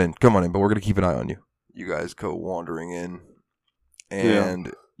 come on in, but we're going to keep an eye on you. You guys go wandering in,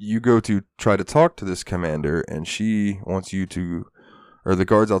 and you go to try to talk to this commander, and she wants you to, or the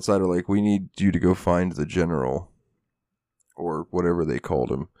guards outside are like, we need you to go find the general, or whatever they called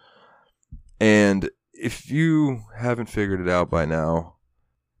him. And if you haven't figured it out by now,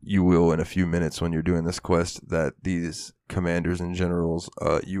 you will in a few minutes when you're doing this quest, that these commanders and generals,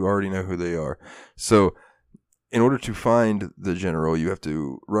 you already know who they are. So in order to find the general, you have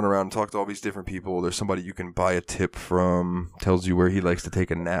to run around and talk to all these different people. There's somebody you can buy a tip from, tells you where he likes to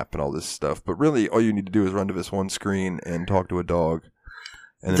take a nap and all this stuff. But really, all you need to do is run to this one screen and talk to a dog,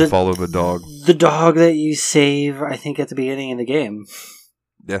 and then follow the dog. The dog that you save, I think, at the beginning of the game.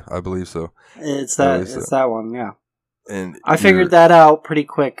 Yeah, I believe so. It's that one, yeah. And I figured that out pretty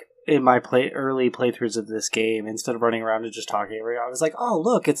quick in my early playthroughs of this game. Instead of running around and just talking, I was like, "Oh,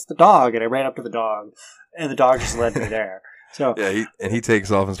 look, it's the dog!" And I ran up to the dog, and the dog just led me there. So yeah, he takes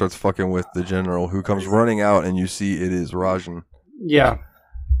off and starts fucking with the general, who comes running out, and you see it is Rajan. Yeah,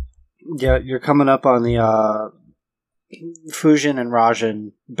 you're coming up on the Fujin and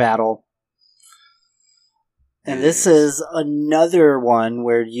Rajan battle. And this is another one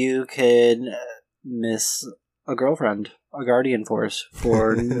where you could miss a girlfriend, a guardian force,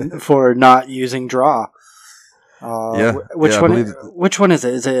 for not using draw. Which one is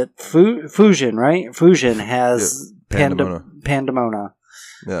it? Is it Fujin, right? Fujin has Pandemona.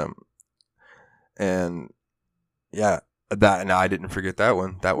 Yeah. And yeah, I didn't forget that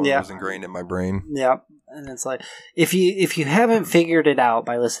one. That one was ingrained in my brain. Yeah. And it's like, if you haven't figured it out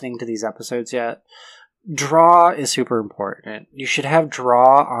by listening to these episodes yet, draw is super important. You should have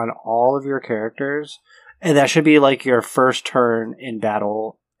draw on all of your characters, and that should be like your first turn in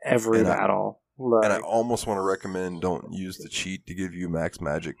battle every battle. And I almost want to recommend don't use the cheat to give you max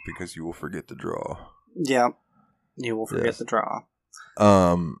magic, because you will forget to draw. Yeah, you will forget the draw.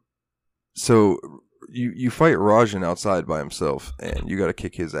 So you fight Rajan outside by himself, and you got to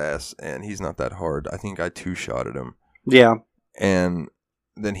kick his ass, and he's not that hard. I think I two-shotted him. Yeah. And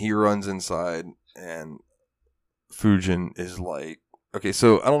then he runs inside, and Fujin is like, okay,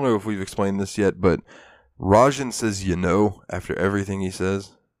 so I don't know if we've explained this yet, but Rajan says, after everything he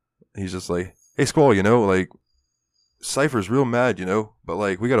says. He's just like, hey, Squall, like, Cypher's real mad, but,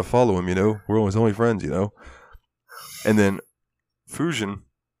 like, we gotta follow him, we're his only friends, And then Fujin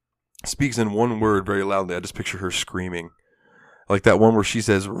speaks in one word very loudly. I just picture her screaming. Like that one where she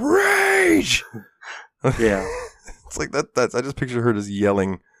says, rage! Yeah. It's like that's I just picture her just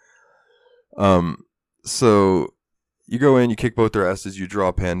yelling. So you go in, you kick both their asses, you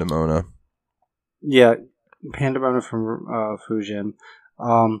draw Pandemona. Yeah, Pandemona from Fujin.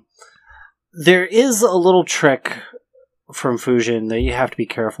 There is a little trick from Fujin that you have to be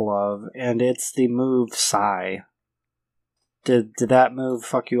careful of, and it's the move Psy. Did that move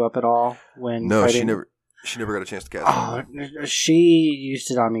fuck you up at all when No, fighting? she never got a chance to cast it. She used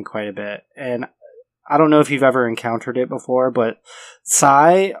it on me quite a bit, and I don't know if you've ever encountered it before, but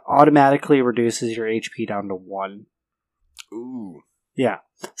Psy automatically reduces your HP down to 1. Ooh. Yeah.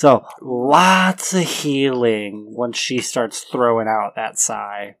 So, lots of healing once she starts throwing out that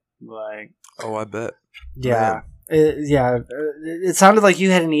Psy. Like, oh, I bet. Yeah. It sounded like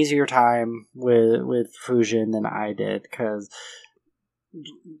you had an easier time with Fujin than I did, because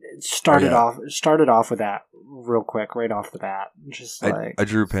it started off with that real quick, right off the bat. Just I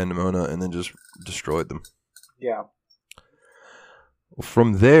drew Pandemona and then just destroyed them. Yeah.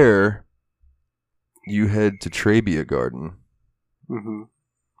 From there, you head to Trabia Garden. Mm-hmm.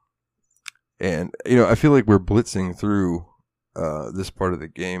 And, I feel like we're blitzing through this part of the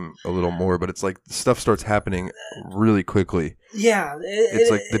game a little more, but it's like stuff starts happening really quickly. Yeah.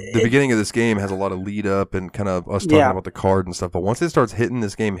 It's like the beginning of this game has a lot of lead up and kind of us talking about the card and stuff, but once it starts hitting,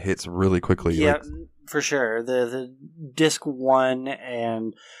 this game hits really quickly. Yeah, for sure. The disc 1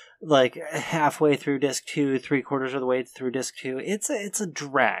 and like halfway through disc 2, 3/4 of the way through disc 2, it's a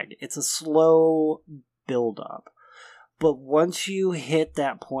drag. It's a slow build up. But once you hit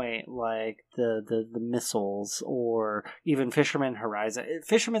that point, like the missiles or even Fisherman's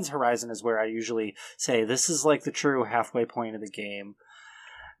Horizon is where I usually say this is like the true halfway point of the game.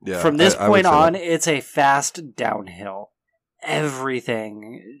 Yeah, from this point on, it's a fast downhill.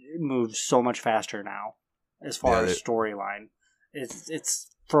 Everything moves so much faster now as far as storyline. It's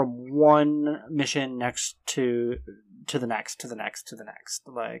from one mission next to the next.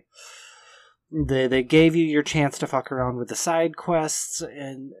 Like, They gave you your chance to fuck around with the side quests,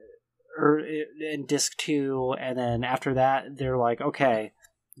 and in disc 2, and then after that, they're like, okay,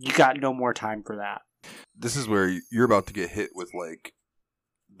 you got no more time for that. This is where you're about to get hit with like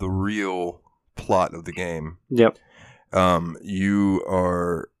the real plot of the game. Yep. You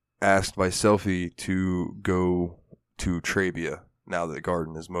are asked by Selphie to go to Trabia now that the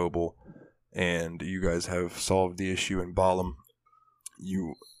garden is mobile, and you guys have solved the issue in Balam.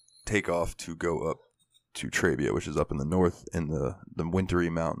 You take off to go up to Trabia, which is up in the north in the wintry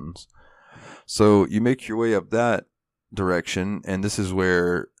mountains. So you make your way up that direction, and this is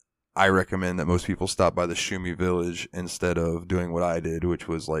where I recommend that most people stop by the Shumi village instead of doing what I did, which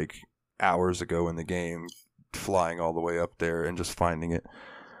was like hours ago in the game, flying all the way up there and just finding it.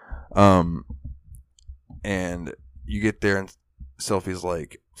 And you get there and Selphie's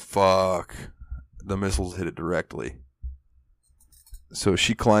like, fuck, the missiles hit it directly. So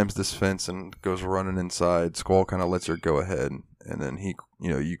she climbs this fence and goes running inside. Squall kind of lets her go ahead, and then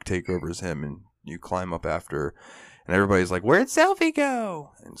you take over as him and you climb up after her. And everybody's like, where'd Selphie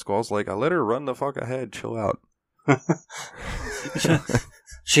go? And Squall's like, I let her run the fuck ahead. Chill out.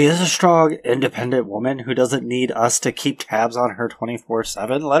 She is a strong, independent woman who doesn't need us to keep tabs on her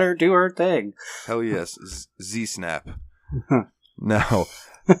 24/7. Let her do her thing. Hell yes. Z-Snap. Now,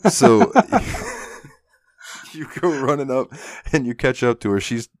 so you go running up and you catch up to her.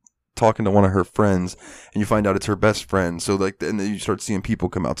 She's talking to one of her friends, and you find out it's her best friend. So and then you start seeing people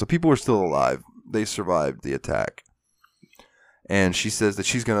come out. So people are still alive. They survived the attack. And she says that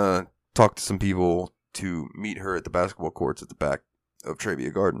she's going to talk to some people to meet her at the basketball courts at the back of Trabia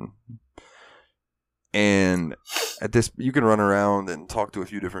Garden. And at this, you can run around and talk to a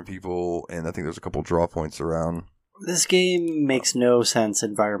few different people, and I think there's a couple draw points around. This game makes no sense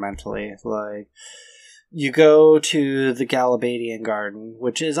environmentally. Like, you go to the Galabadian Garden,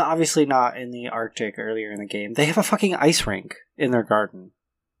 which is obviously not in the Arctic earlier in the game. They have a fucking ice rink in their garden.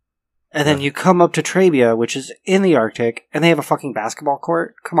 And then you come up to Trabia, which is in the Arctic, and they have a fucking basketball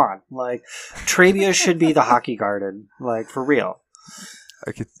court? Come on. Like, Trabia should be the hockey garden. Like, for real.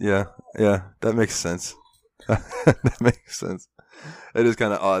 Yeah, that makes sense. That makes sense. It is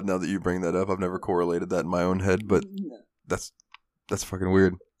kind of odd now that you bring that up. I've never correlated that in my own head, but that's fucking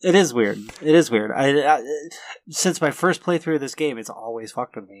weird. It is weird. It is weird. I since my first playthrough of this game, it's always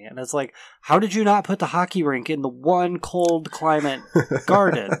fucked with me. And it's like, how did you not put the hockey rink in the one cold climate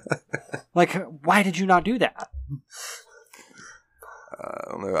garden? Like, why did you not do that?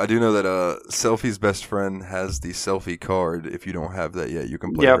 I don't know. I do know that Selphie's best friend has the Selphie card. If you don't have that yet, you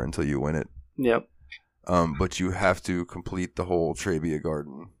can play her until you win it. Yep. But you have to complete the whole Trabia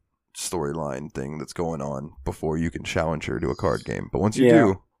Garden storyline thing that's going on before you can challenge her to a card game. But once you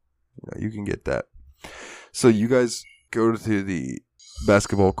do, you can get that. So you guys go to the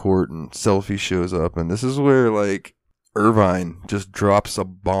basketball court and Selphie shows up, and this is where like Irvine just drops a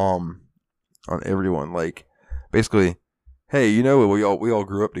bomb on everyone. Like, basically, hey, we all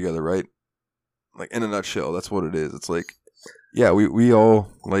grew up together, right? Like, in a nutshell, that's what it is. It's like, yeah, we all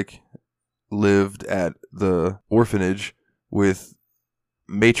like lived at the orphanage with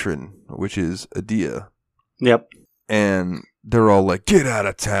Matron, which is Adia. Yep. And they're all like, get out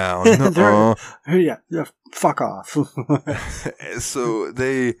of town. Yeah, fuck off. So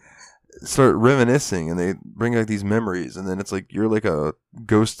they start reminiscing, and they bring like these memories, and then it's like you're like a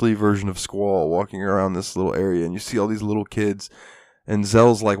ghostly version of Squall walking around this little area, and you see all these little kids, and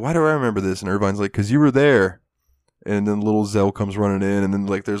Zell's like, why do I remember this? And Irvine's like, because you were there. And then little Zell comes running in, and then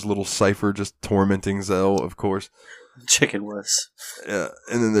like there's little Cypher just tormenting Zell, of course. Chicken wuss. Yeah,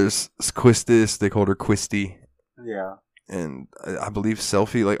 and then there's Quistis. They called her Quisty. Yeah. And I believe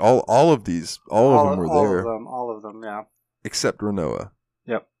Selphie, like all of these, all of them were there. All of them, yeah. Except Renoa.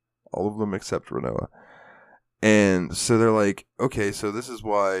 Yep. All of them except Renoa. And so they're like, okay, so this is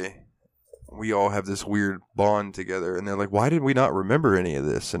why we all have this weird bond together. And they're like, why did we not remember any of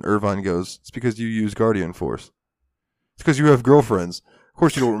this? And Irvine goes, it's because you use Guardian Force. It's because you have girlfriends. Of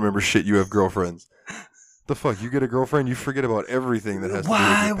course you don't remember shit, you have girlfriends. The fuck, you get a girlfriend, you forget about everything that has to do with your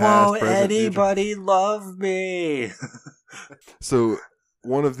past, why won't present, anybody future. love me? So,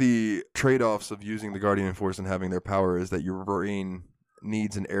 one of the trade-offs of using the Guardian Force and having their power is that your brain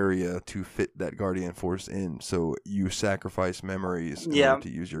needs an area to fit that Guardian Force in. So, you sacrifice memories in order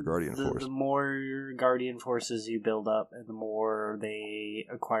to use your Guardian Force. The more Guardian Forces you build up and the more they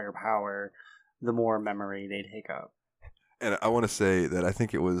acquire power, the more memory they take up. And I want to say that I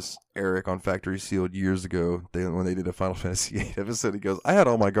think it was Eric on Factory Sealed years ago, when they did a Final Fantasy VIII episode, he goes, I had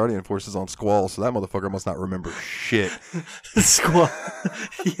all my Guardian Forces on Squall, so that motherfucker must not remember shit. Squall.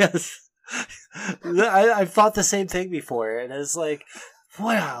 Yes. I've thought the same thing before, and it's like,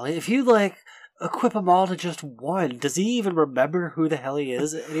 wow, if you like equip them all to just one. Does he even remember who the hell he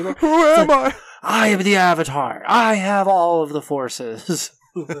is anymore? Who am I? I am the Avatar. I have all of the forces.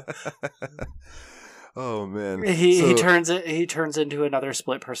 Oh man, he turns into another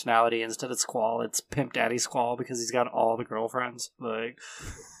split personality. Instead of Squall, it's Pimp Daddy Squall because he's got all the girlfriends. Like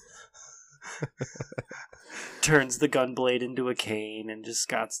turns the gun blade into a cane and just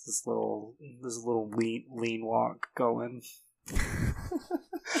got this little lean walk going.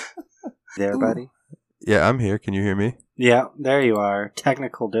 There, buddy. Yeah, I'm here. Can you hear me? Yeah, there you are.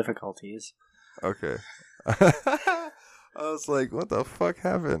 Technical difficulties. Okay. I was like, what the fuck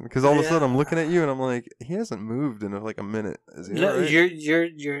happened? Because all of a sudden I'm looking at you and I'm like, he hasn't moved in like a minute. Is he no, right?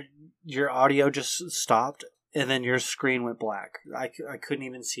 your audio just stopped and then your screen went black. I couldn't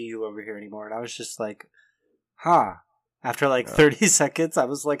even see you over here anymore. And I was just like, huh. After like 30 seconds, I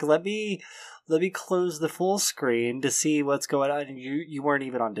was like, let me close the full screen to see what's going on. And you weren't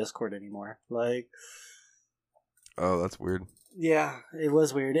even on Discord anymore. Like, oh, that's weird. Yeah, it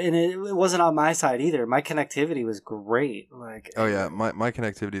was weird, and it wasn't on my side either. My connectivity was great. Like, oh yeah, my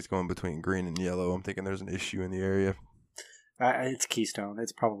connectivity is going between green and yellow. I'm thinking there's an issue in the area. It's Keystone.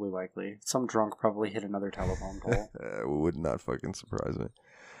 It's probably likely. Some drunk probably hit another telephone pole. Would not fucking surprise me.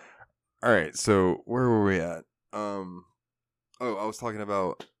 All right, so where were we at? I was talking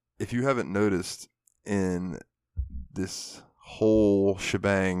about, if you haven't noticed in this whole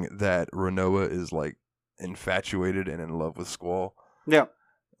shebang that Renoa is like infatuated and in love with Squall. Yeah.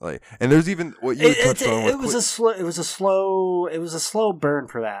 Like, and there's even what you touched on. It was a slow burn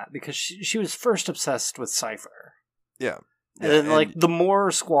for that because she was first obsessed with Cypher. Yeah. And then like the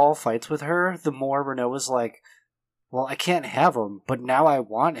more Squall fights with her, the more Renault was like, well, I can't have him, but now I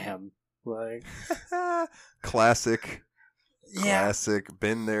want him. Like classic.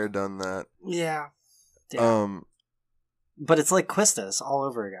 Been there, done that. Yeah. But it's like Quistis all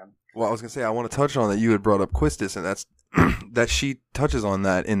over again. Well, I was gonna say, I want to touch on that. You had brought up Quistis, and that's that she touches on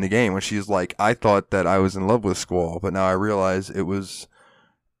that in the game when she's like, I thought that I was in love with Squall, but now I realize it was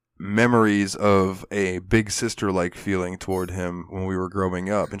memories of a big sister-like feeling toward him when we were growing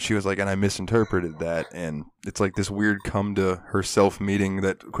up. And she was like, and I misinterpreted that. And it's like this weird come to herself meeting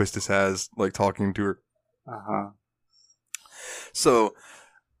that Quistis has, like talking to her. Uh-huh. So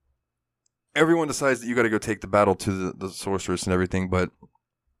everyone decides that you got to go take the battle to the sorceress and everything, but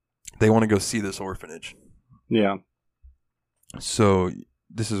they want to go see this orphanage. Yeah. So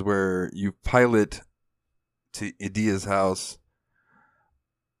this is where you pilot to Idia's house.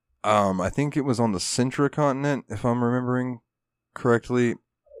 I think it was on the Sintra continent, if I'm remembering correctly.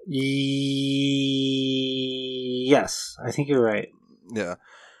 Yes, I think you're right. Yeah.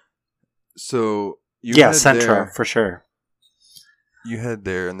 So Sintra there, for sure. You head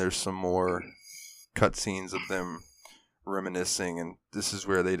there, and there's some more cutscenes of them reminiscing, and this is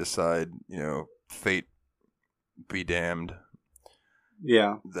where they decide, fate be damned.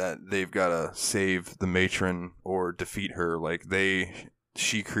 Yeah. That they've got to save the matron or defeat her. Like,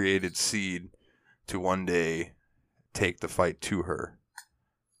 she created Seed to one day take the fight to her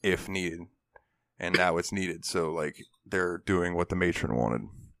if needed. And now it's needed. So, like, they're doing what the matron wanted.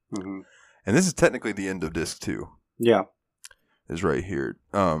 Mm-hmm. And this is technically the end of Disc 2. Yeah. Is right here.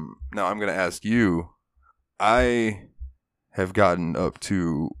 Now I'm going to ask you, I have gotten up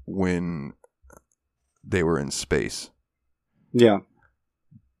to when they were in space. Yeah.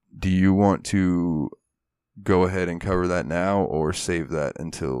 Do you want to go ahead and cover that now or save that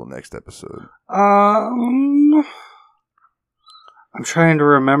until next episode? I'm trying to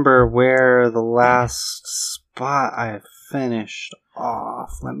remember where the last spot I finished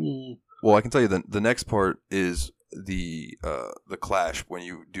off. Well, I can tell you the next part is the clash when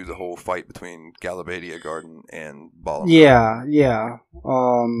you do the whole fight between Galabadia Garden and Balamb. Yeah.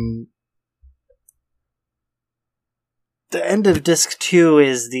 The end of Disc 2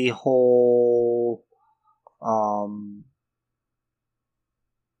 is the whole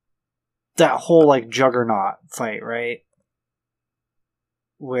that whole like Juggernaut fight, right?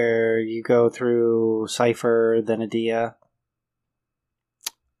 Where you go through Cypher, then Adia.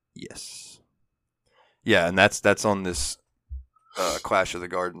 Yes. Yeah, and that's on this Clash of the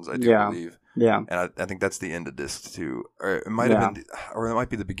Gardens, I do believe. Yeah. And I think that's the end of Disc 2. Or it might have been, or it might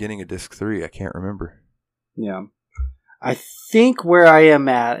be the beginning of Disc 3. I can't remember. Yeah. I think where I am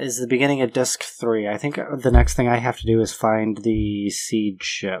at is the beginning of Disc 3. I think the next thing I have to do is find the Seed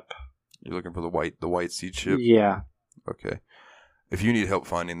ship. You're looking for the white Seed ship? Yeah. Okay. If you need help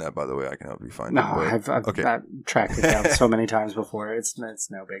finding that, by the way, I can help you find it. No, I've tracked it down so many times before. It's no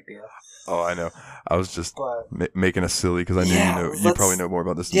big deal. Oh, I know. I was just making us silly because I knew you probably know more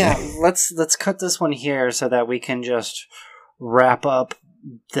about this than me. Let's cut this one here so that we can just wrap up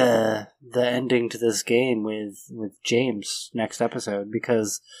the ending to this game with James next episode,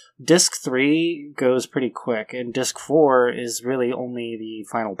 because disc 3 goes pretty quick and disc 4 is really only the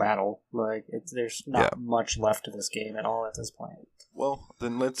final battle. Like there's not much left to this game at all at this point. Well,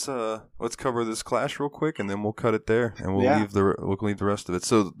 then let's cover this clash real quick, and then we'll cut it there, and we'll leave the rest of it.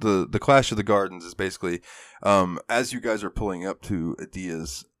 So the Clash of the Gardens is basically, as you guys are pulling up to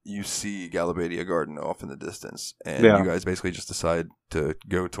Adia's, you see Galabadia Garden off in the distance, and you guys basically just decide to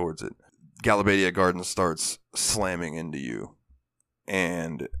go towards it. Galabadia Garden starts slamming into you,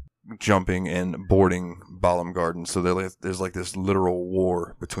 and jumping and boarding Balam Garden. So there's like this literal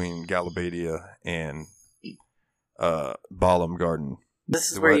war between Galabadia and Balam Garden.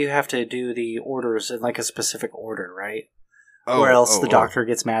 This is where you have to do the orders in like a specific order, right? Or else the doctor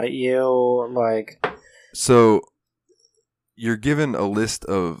gets mad at you. Like, so you're given a list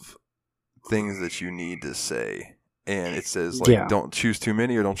of things that you need to say, and it says like don't choose too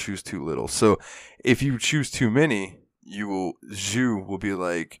many or don't choose too little. So if you choose too many, Zhu will be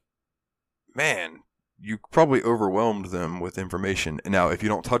like, man, you probably overwhelmed them with information. And now if you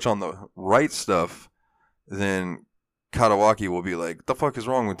don't touch on the right stuff, then Katawaki will be like, the fuck is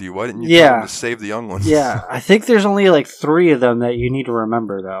wrong with you? Why didn't you tell them to save the young ones? Yeah, I think there's only like 3 of them that you need to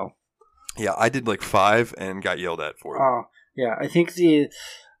remember, though. Yeah, I did like 5 and got yelled at for it. Oh, yeah, I think the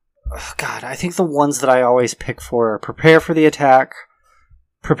ones that I always pick for are prepare for the attack,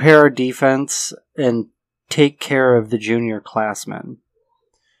 prepare our defense, and take care of the junior classmen.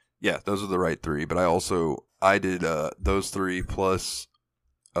 Yeah, those are the right 3, but I did those 3 plus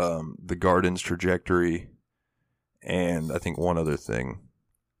the garden's trajectory, and I think one other thing.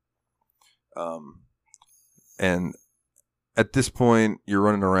 And at this point, you're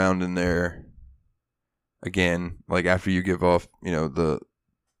running around in there again, like after you give off, the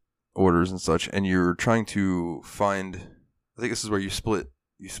orders and such, and you're trying to find. I think this is where you split.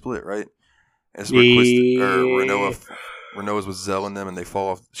 You split, right? And this is where Renoa's with Zell and them, and they fall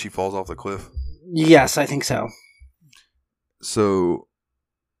off. She falls off the cliff. Yes, I think so. So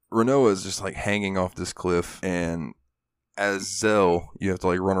Renoa is just like hanging off this cliff, and as Zell, you have to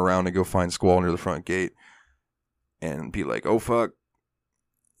like run around and go find Squall near the front gate, and be like, "Oh fuck,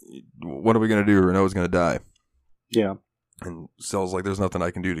 what are we gonna do? Renoa's gonna die." Yeah. And Zell's like, "There's nothing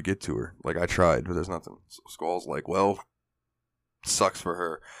I can do to get to her. Like I tried, but there's nothing." So Squall's like, "Well, sucks for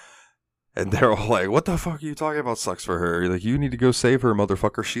her." And they're all like, "What the fuck are you talking about? Sucks for her? You're like, you need to go save her,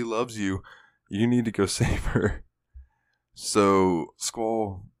 motherfucker. She loves you. You need to go save her." So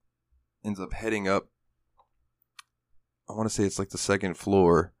Squall ends up heading up. I want to say it's like the 2nd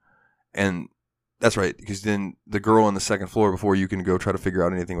floor, and that's right, because then the girl on the 2nd floor, before you can go try to figure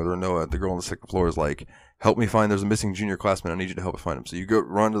out anything with Renoa, the girl on the 2nd floor is like, "Help me find. There's a missing junior classman. I need you to help me find him." So you go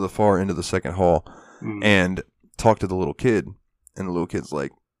run to the far end of the 2nd hall and talk to the little kid, and the little kid's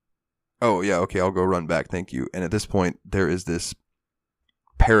like, "Oh yeah, okay, I'll go run back, thank you." And at this point, there is this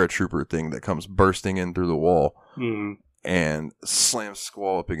paratrooper thing that comes bursting in through the wall and slams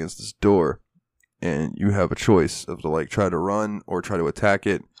Squall up against this door. And you have a choice of to like try to run or try to attack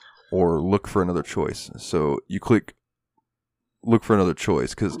it or look for another choice. So you click look for another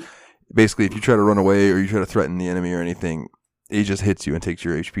choice, because basically if you try to run away or you try to threaten the enemy or anything, it just hits you and takes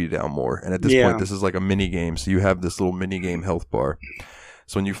your HP down more. And at this point, this is like a mini game, so you have this little mini game health bar.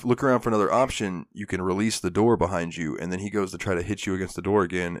 So when you look around for another option, you can release the door behind you, and then he goes to try to hit you against the door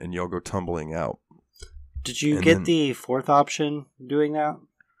again, and y'all go tumbling out. Did you get the 4th option doing that?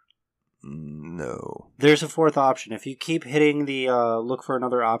 No. There's a 4th option. If you keep hitting the look for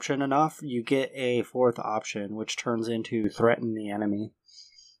another option enough, you get a 4th option, which turns into threaten the enemy.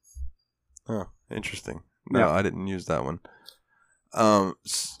 Oh, interesting. No, I didn't use that one.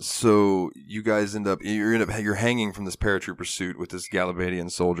 So you guys you're hanging from this paratrooper suit with this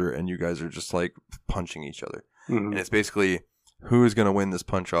Galabadian soldier, and you guys are just like punching each other. And it's basically who is going to win this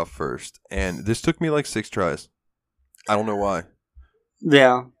punch off first. And this took me like 6 tries. I don't know why.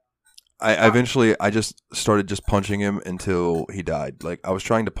 Yeah. I just started just punching him until he died. Like I was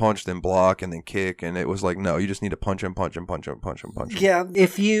trying to punch, then block, and then kick, and it was like, no, you just need to punch him. Yeah,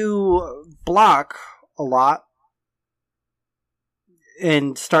 if you block a lot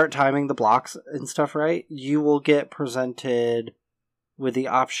and start timing the blocks and stuff right, you will get presented with the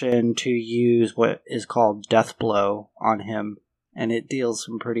option to use what is called Death Blow on him, and it deals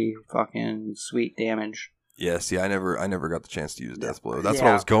some pretty fucking sweet damage. Yeah, see, I never got the chance to use Death Blow. That's what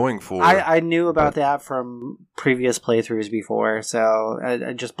I was going for. I knew about that from previous playthroughs before, so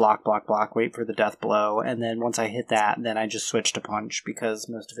I just block, wait for the Death Blow, and then once I hit that, then I just switch to Punch, because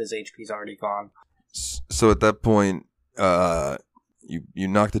most of his HP's already gone. So at that point, you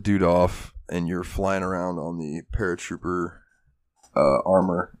knock the dude off, and you're flying around on the paratrooper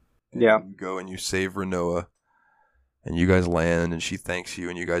armor. Yeah. You go and you save Renoa, and you guys land, and she thanks you,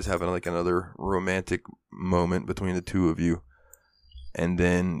 and you guys have like another romantic moment between the two of you. And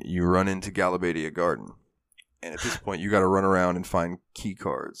then you run into Galabadia Garden. And at this point, you got to run around and find key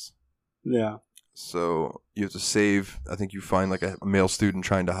cards. Yeah. So you have to save. I think you find like a male student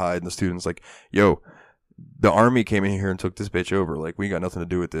trying to hide, and the student's like, "Yo, the army came in here and took this bitch over. Like, we got nothing to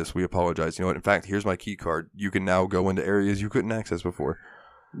do with this. We apologize. You know what? In fact, here's my key card. You can now go into areas you couldn't access before."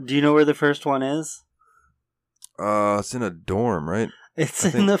 Do you know where the first one is? It's in a dorm, right? It's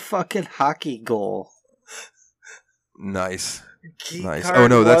in the fucking hockey goal. Nice. Nice. Card Oh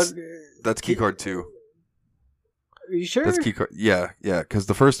no, one, that's key card 2. Are you sure? That's key card. Yeah. Because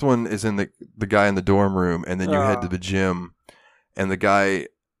the first one is in the guy in the dorm room, and then you head to the gym, and the guy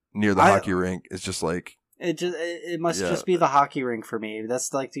near the hockey rink is just like. It must just be the hockey rink for me.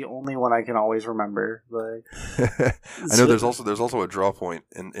 That's like the only one I can always remember. Like, I know there's also a draw point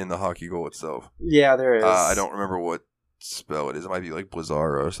in the hockey goal itself. Yeah, there is. I don't remember what spell it is. It might be like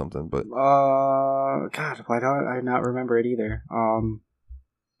Blizzara or something. But God, why don't I not remember it either?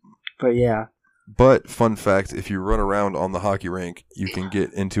 But yeah. But fun fact: if you run around on the hockey rink, you can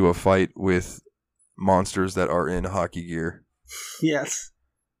get into a fight with monsters that are in hockey gear. Yes.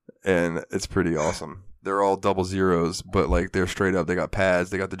 And it's pretty awesome. They're all 00s, but like they're straight up. They got pads,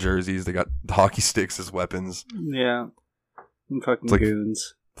 they got the jerseys, they got the hockey sticks as weapons. Yeah. And fucking like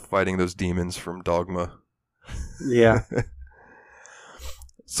goons. Fighting those demons from Dogma. Yeah.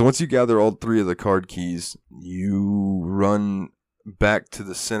 So once you gather all 3 of the card keys, you run back to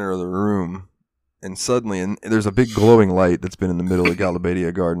the center of the room, and suddenly, and there's a big glowing light that's been in the middle of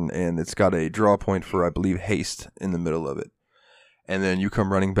Galabadia Garden, and it's got a draw point for, I believe, haste in the middle of it. And then you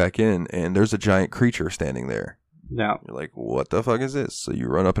come running back in, and there's a giant creature standing there. Yeah. You're like, what the fuck is this? So you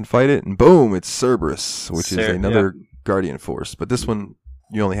run up and fight it, and boom, it's Cerberus, which is another guardian force. But this one,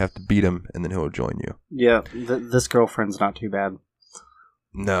 you only have to beat him, and then he'll join you. Yeah, this girlfriend's not too bad.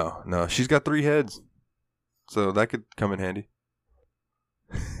 No. She's got 3 heads. So that could come in handy.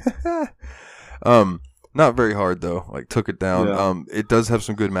 Not very hard though. Like took it down. Yeah. It does have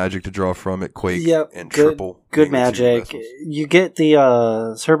some good magic to draw from it. Quake and triple. Good magic. You get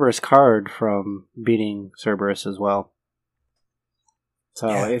the Cerberus card from beating Cerberus as well. So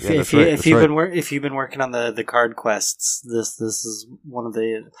if you've been working on the card quests, this is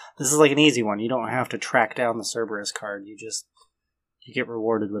this is like an easy one. You don't have to track down the Cerberus card. You get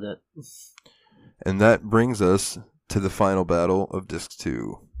rewarded with it. And that brings us to the final battle of Disc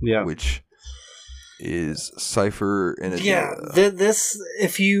 2. Yeah. Which is Cypher and Adia. Yeah, this,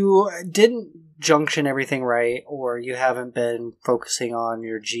 if you didn't junction everything right, or you haven't been focusing on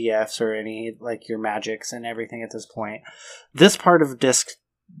your GFs or any, like, your magics and everything at this point, this part of this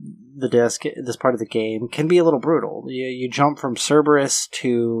part of the game can be a little brutal. You jump from Cerberus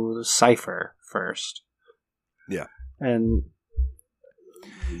to Cypher first. Yeah. And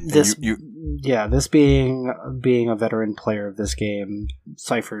this, this being a veteran player of this game,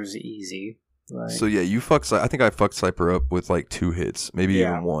 Cypher's easy. Right. So yeah, I think I fucked Cypher up with like 2 hits, maybe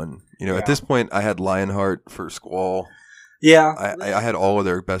even 1. You know, at this point, I had Lionheart for Squall. Yeah, I had all of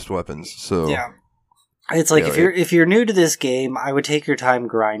their best weapons. So yeah, it's like if you're new to this game, I would take your time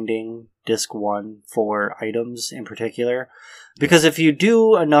grinding Disc 1 for items in particular, because if you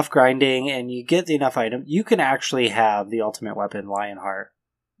do enough grinding and you get enough items, you can actually have the ultimate weapon Lionheart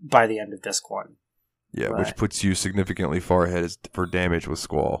by the end of Disc 1. Yeah, which puts you significantly far ahead for damage with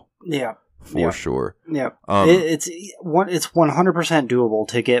Squall. Yeah. For sure. Yeah. It's 100% doable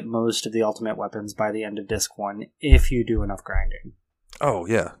to get most of the ultimate weapons by the end of Disc 1 if you do enough grinding. Oh,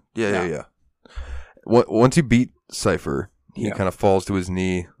 yeah. Yeah. Once you beat Cypher, he kind of falls to his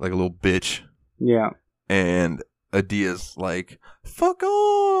knee like a little bitch. Yeah. And Adia's like, fuck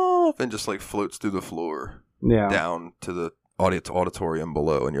off! And just like floats through the floor down to the auditorium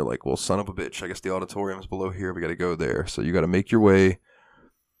below. And you're like, well, son of a bitch, I guess the auditorium's below here. We got to go there. So you got to make your way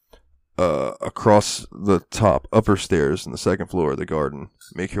across the upper stairs in the 2nd floor of the garden,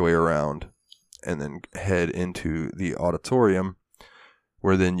 make your way around, and then head into the auditorium,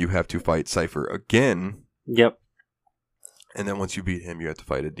 where then you have to fight Cypher again. Yep. And then once you beat him, you have to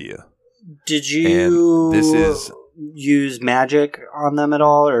fight Adia. Did you use magic on them at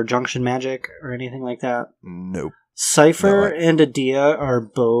all, or junction magic, or anything like that? Nope. Cypher and Adia are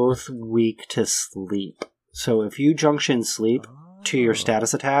both weak to sleep. So if you junction sleep to your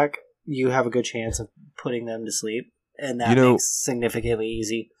status attack, you have a good chance of putting them to sleep, and that makes significantly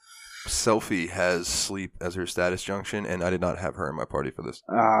easy. Selfie has sleep as her status junction, and I did not have her in my party for this.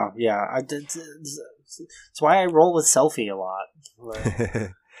 Yeah, I did. That's why I roll with Selfie a lot.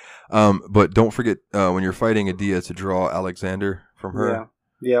 But don't forget when you're fighting Adia to draw Alexander from her. Yeah.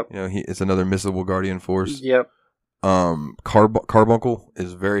 Yep. You know, it's another missable Guardian Force. Yep. Carbuncle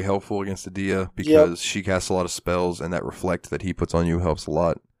is very helpful against Adia because she casts a lot of spells, and that reflect that he puts on you helps a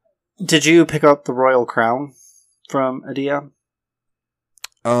lot. Did you pick up the Royal Crown from Adia?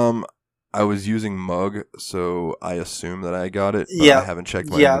 I was using Mug, so I assume that I got it, but I haven't checked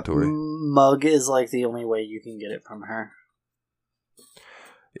my inventory. Mug is like the only way you can get it from her.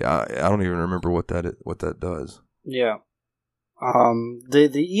 Yeah, I don't even remember what that does. Yeah.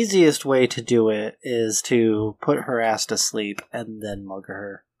 The easiest way to do it is to put her ass to sleep and then mug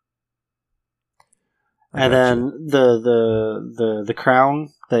her. And then the crown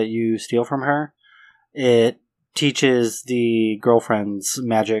that you steal from her, it teaches the girlfriend's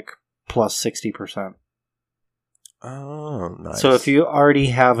magic plus 60%. Oh, nice. So if you already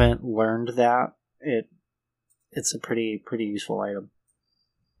haven't learned that, it's a pretty useful item.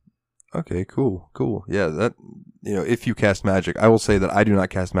 Okay, cool. Yeah, that, you know, if you cast magic, I will say that I do not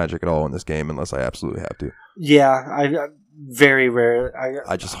cast magic at all in this game unless I absolutely have to. Yeah, I very rare.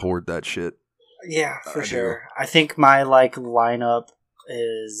 I just hoard that shit. Yeah, for sure. I think my lineup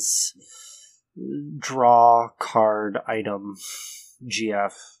is draw card item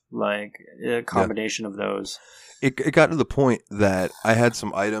GF, a combination of those. It got to the point that I had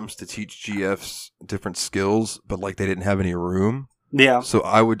some items to teach GFs different skills, but they didn't have any room. Yeah. So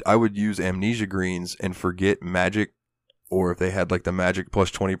I would use amnesia greens and forget magic, or if they had the magic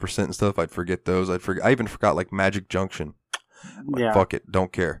plus 20% and stuff, I'd forget those. I even forgot magic junction. Fuck it,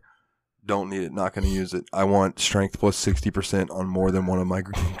 don't care. Don't need it, not going to use it. I want strength plus 60% on more than one of my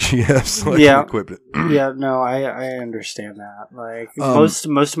GFs so I can equip it. Yeah, no, I understand that. Most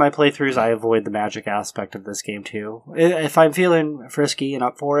of my playthroughs, I avoid the magic aspect of this game too. If I'm feeling frisky and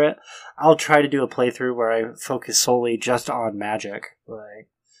up for it, I'll try to do a playthrough where I focus solely just on magic.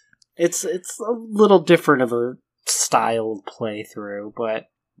 It's a little different of a styled playthrough, but...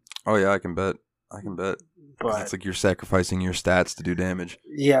 Oh yeah, I can bet. But it's you're sacrificing your stats to do damage.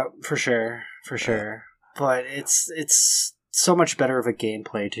 Yeah, for sure. But it's so much better of a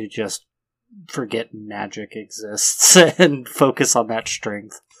gameplay to just forget magic exists and focus on that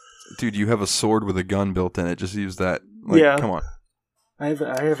strength. Dude, you have a sword with a gun built in it. Just use that. Come on. I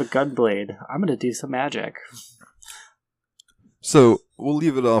have a gun blade. I'm gonna do some magic. So we'll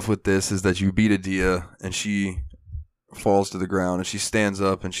leave it off with this: is that you beat Adia and she falls to the ground and she stands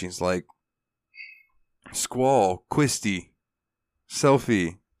up and she's like, Squall, Quisty,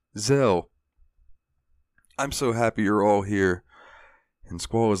 Selfie, Zell, I'm so happy you're all here. And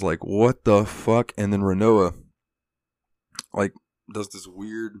Squall was like, what the fuck? And then Renoa does this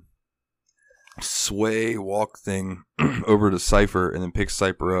weird sway walk thing over to Cypher and then picks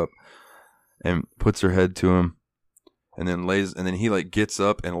Cypher up and puts her head to him and then he gets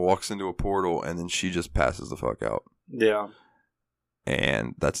up and walks into a portal and then she just passes the fuck out. Yeah.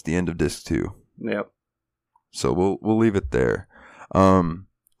 And that's the end of disc 2. Yep. So we'll leave it there. Man,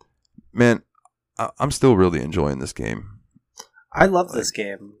 I'm still really enjoying this game. I love this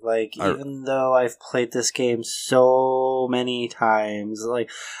game. Even though I've played this game so many times,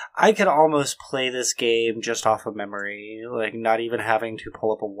 I could almost play this game just off of memory, not even having to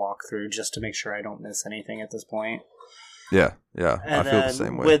pull up a walkthrough just to make sure I don't miss anything at this point. Yeah, I feel the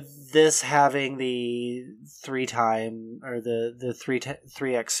same way. With this having the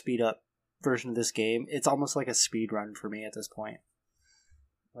 3x speed up version of this game, it's almost like a speed run for me at this point.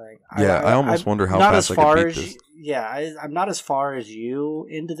 I almost wonder how fast I could beat this. I'm not as far as you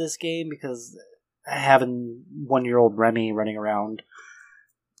into this game because having 1-year-old Remy running around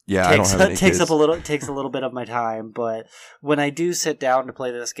I don't have any takes kids. Takes a little bit of my time, but when I do sit down to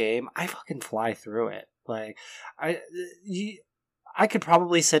play this game, I fucking fly through it. I could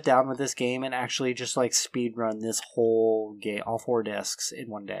probably sit down with this game and actually just speed run this whole game, all 4 discs in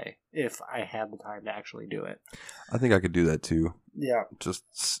one day, if I had the time to actually do it. I think I could do that too. Yeah, just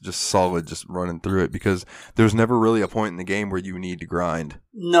solid, just running through it because there's never really a point in the game where you need to grind.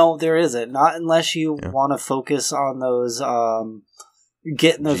 No, there isn't. Not unless you want to focus on those,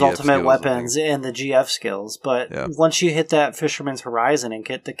 getting those GF ultimate weapons and the GF skills. But once you hit that Fisherman's Horizon and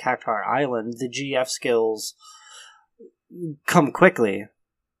get to Cactuar Island, the GF skills come quickly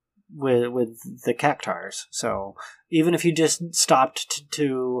with the Cactuars. So even if you just stopped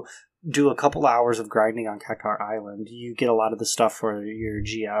to do a couple hours of grinding on Cactuar Island, you get a lot of the stuff for your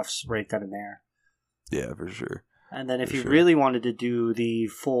GFs right then and there. Yeah, for sure. And then if you really wanted to do the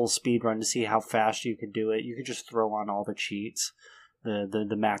full speed run to see how fast you could do it, you could just throw on all the cheats.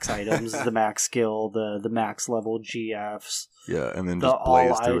 The max items, the max skill, the max level GFs. Yeah, and then just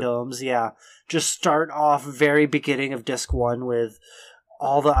blaze all items. Yeah, just start off very beginning of disc 1 with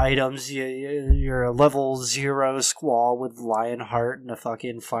all the items. You're a level 0 squall with Lionheart and a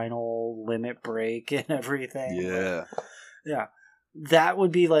fucking final limit break and everything. Yeah. Yeah. That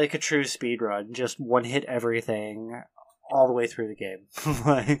would be like a true speed run. Just one hit everything all the way through the game.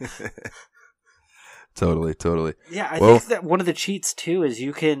 Like, Totally. yeah, I think that one of the cheats too is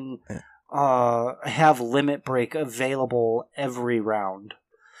you can have limit break available every round.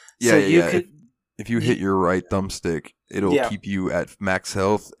 Yeah, so you could, if you hit your right thumbstick, it'll keep you at max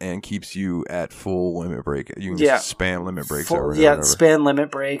health and keeps you at full limit break. You can just spam limit breaks. Spam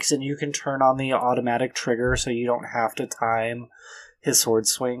limit breaks, and you can turn on the automatic trigger so you don't have to time his sword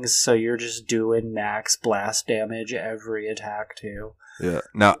swings. So you're just doing max blast damage every attack too. Yeah.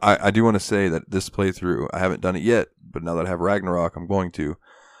 Now, I do want to say that this playthrough, I haven't done it yet, but now that I have Ragnarok, I'm going to.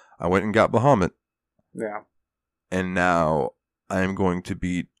 I went and got Bahamut. Yeah. And now I am going to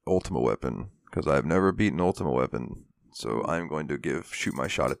beat Ultimate Weapon, because I've never beaten Ultimate Weapon. So I'm going to shoot my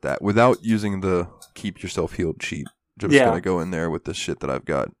shot at that without using the keep yourself healed cheat. Just going to go in there with the shit that I've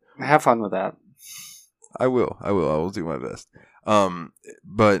got. Have fun with that. I will. I will do my best.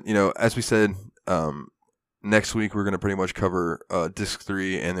 But, as we said, next week we're going to pretty much cover Disc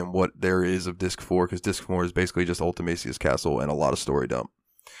 3 and then what there is of Disc 4, because Disc 4 is basically just Ultimacia's Castle and a lot of story dump.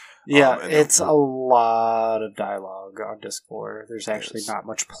 Yeah, it's a lot of dialogue on Disc 4. There's actually not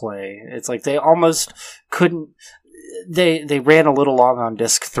much play. It's like they almost couldn't... They ran a little long on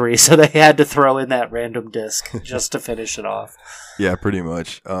Disc 3, so they had to throw in that random disc just to finish it off. Yeah, pretty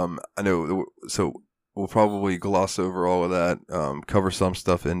much. I know, so we'll probably gloss over all of that, cover some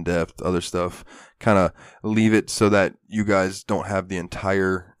stuff in depth, other stuff, kind of leave it so that you guys don't have the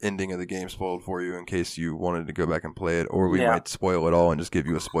entire ending of the game spoiled for you in case you wanted to go back and play it, or we might spoil it all and just give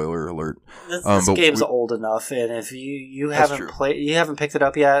you a spoiler alert. This game's old enough, and if you haven't picked it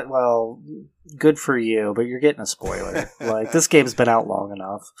up yet, well, good for you, but you're getting a spoiler. Like, this game's been out long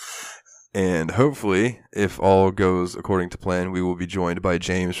enough. And hopefully, if all goes according to plan, we will be joined by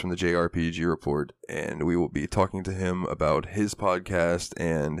James from the JRPG Report, and we will be talking to him about his podcast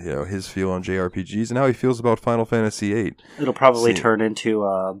and his feel on JRPGs and how he feels about Final Fantasy VIII. It'll probably turn into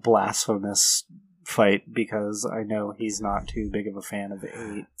a blasphemous fight because I know he's not too big of a fan of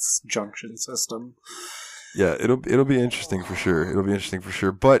VIII's junction system. Yeah, it'll be interesting for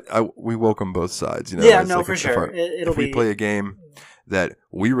sure. But we welcome both sides. Yeah, no, for sure. If we play a game that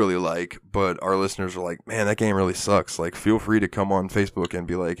we really like, but our listeners are like, man, that game really sucks. Like, feel free to come on Facebook and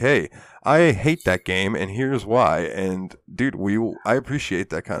be like, hey, I hate that game, and here's why. And dude, I appreciate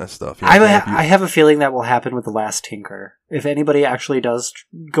that kind of stuff. I have a feeling that will happen with The Last Tinker. If anybody actually does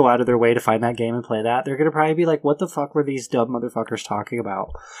go out of their way to find that game and play that, they're gonna probably be like, what the fuck were these dumb motherfuckers talking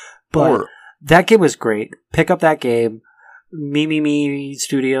about? But that game was great. Pick up that game. Me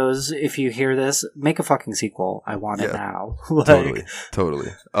Studios, if you hear this, make a fucking sequel. I want it now.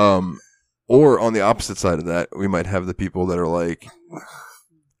 Totally. Or on the opposite side of that, we might have the people that are like,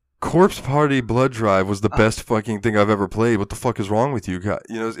 Corpse Party Blood Drive was the best fucking thing I've ever played. What the fuck is wrong with you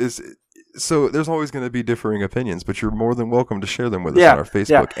guys? So there's always going to be differing opinions, but you're more than welcome to share them with us on our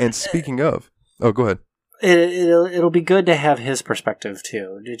Facebook. And speaking of, go ahead. It'll be good to have his perspective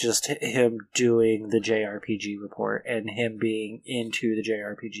too. Just him doing the JRPG report and him being into the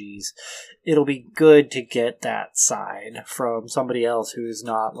JRPGs. It'll be good to get that side from somebody else who's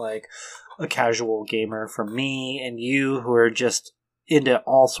not like a casual gamer, from me and you who are just into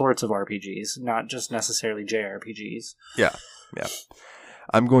all sorts of RPGs, not just necessarily JRPGs. Yeah.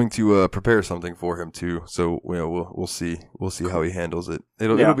 I'm going to prepare something for him too, so we'll see how he handles it.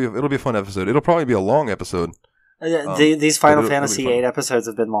 It'll be a fun episode. It'll probably be a long episode. These Final Fantasy VIII episodes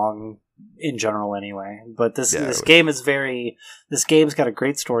have been long in general anyway, but this game's got a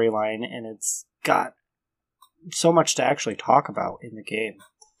great storyline and it's got so much to actually talk about in the game.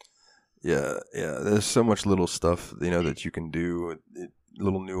 Yeah. There's so much little stuff that you can do,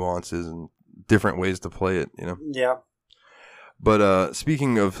 little nuances and different ways to play it. Yeah. But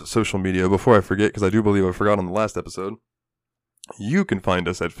speaking of social media, before I forget, because I do believe I forgot on the last episode, you can find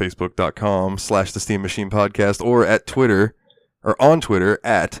us at facebook.com/The Steam Machine Podcast or at Twitter, or on Twitter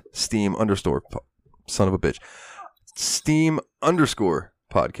at Steam son of a bitch. Steam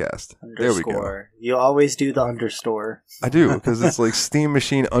 _podcast. There we go. You always do the underscore. I do, because it's like Steam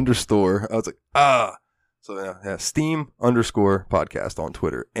Machine _ I was like, So yeah, Steam _podcast on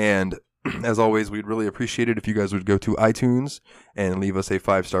Twitter. And as always, we'd really appreciate it if you guys would go to iTunes and leave us a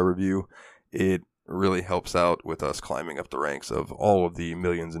 5-star review. It really helps out with us climbing up the ranks of all of the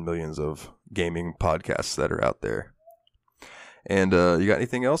millions and millions of gaming podcasts that are out there. And you got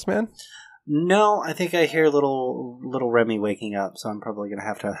anything else, man? No, I think I hear little Remy waking up, so I'm probably going to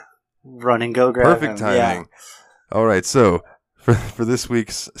have to run and go grab him. Perfect timing. Yeah. All right, so For this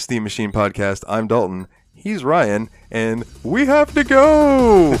week's Steam Machine podcast, I'm Dalton. He's Ryan, and we have to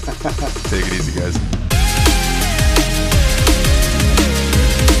go. Take it easy, guys.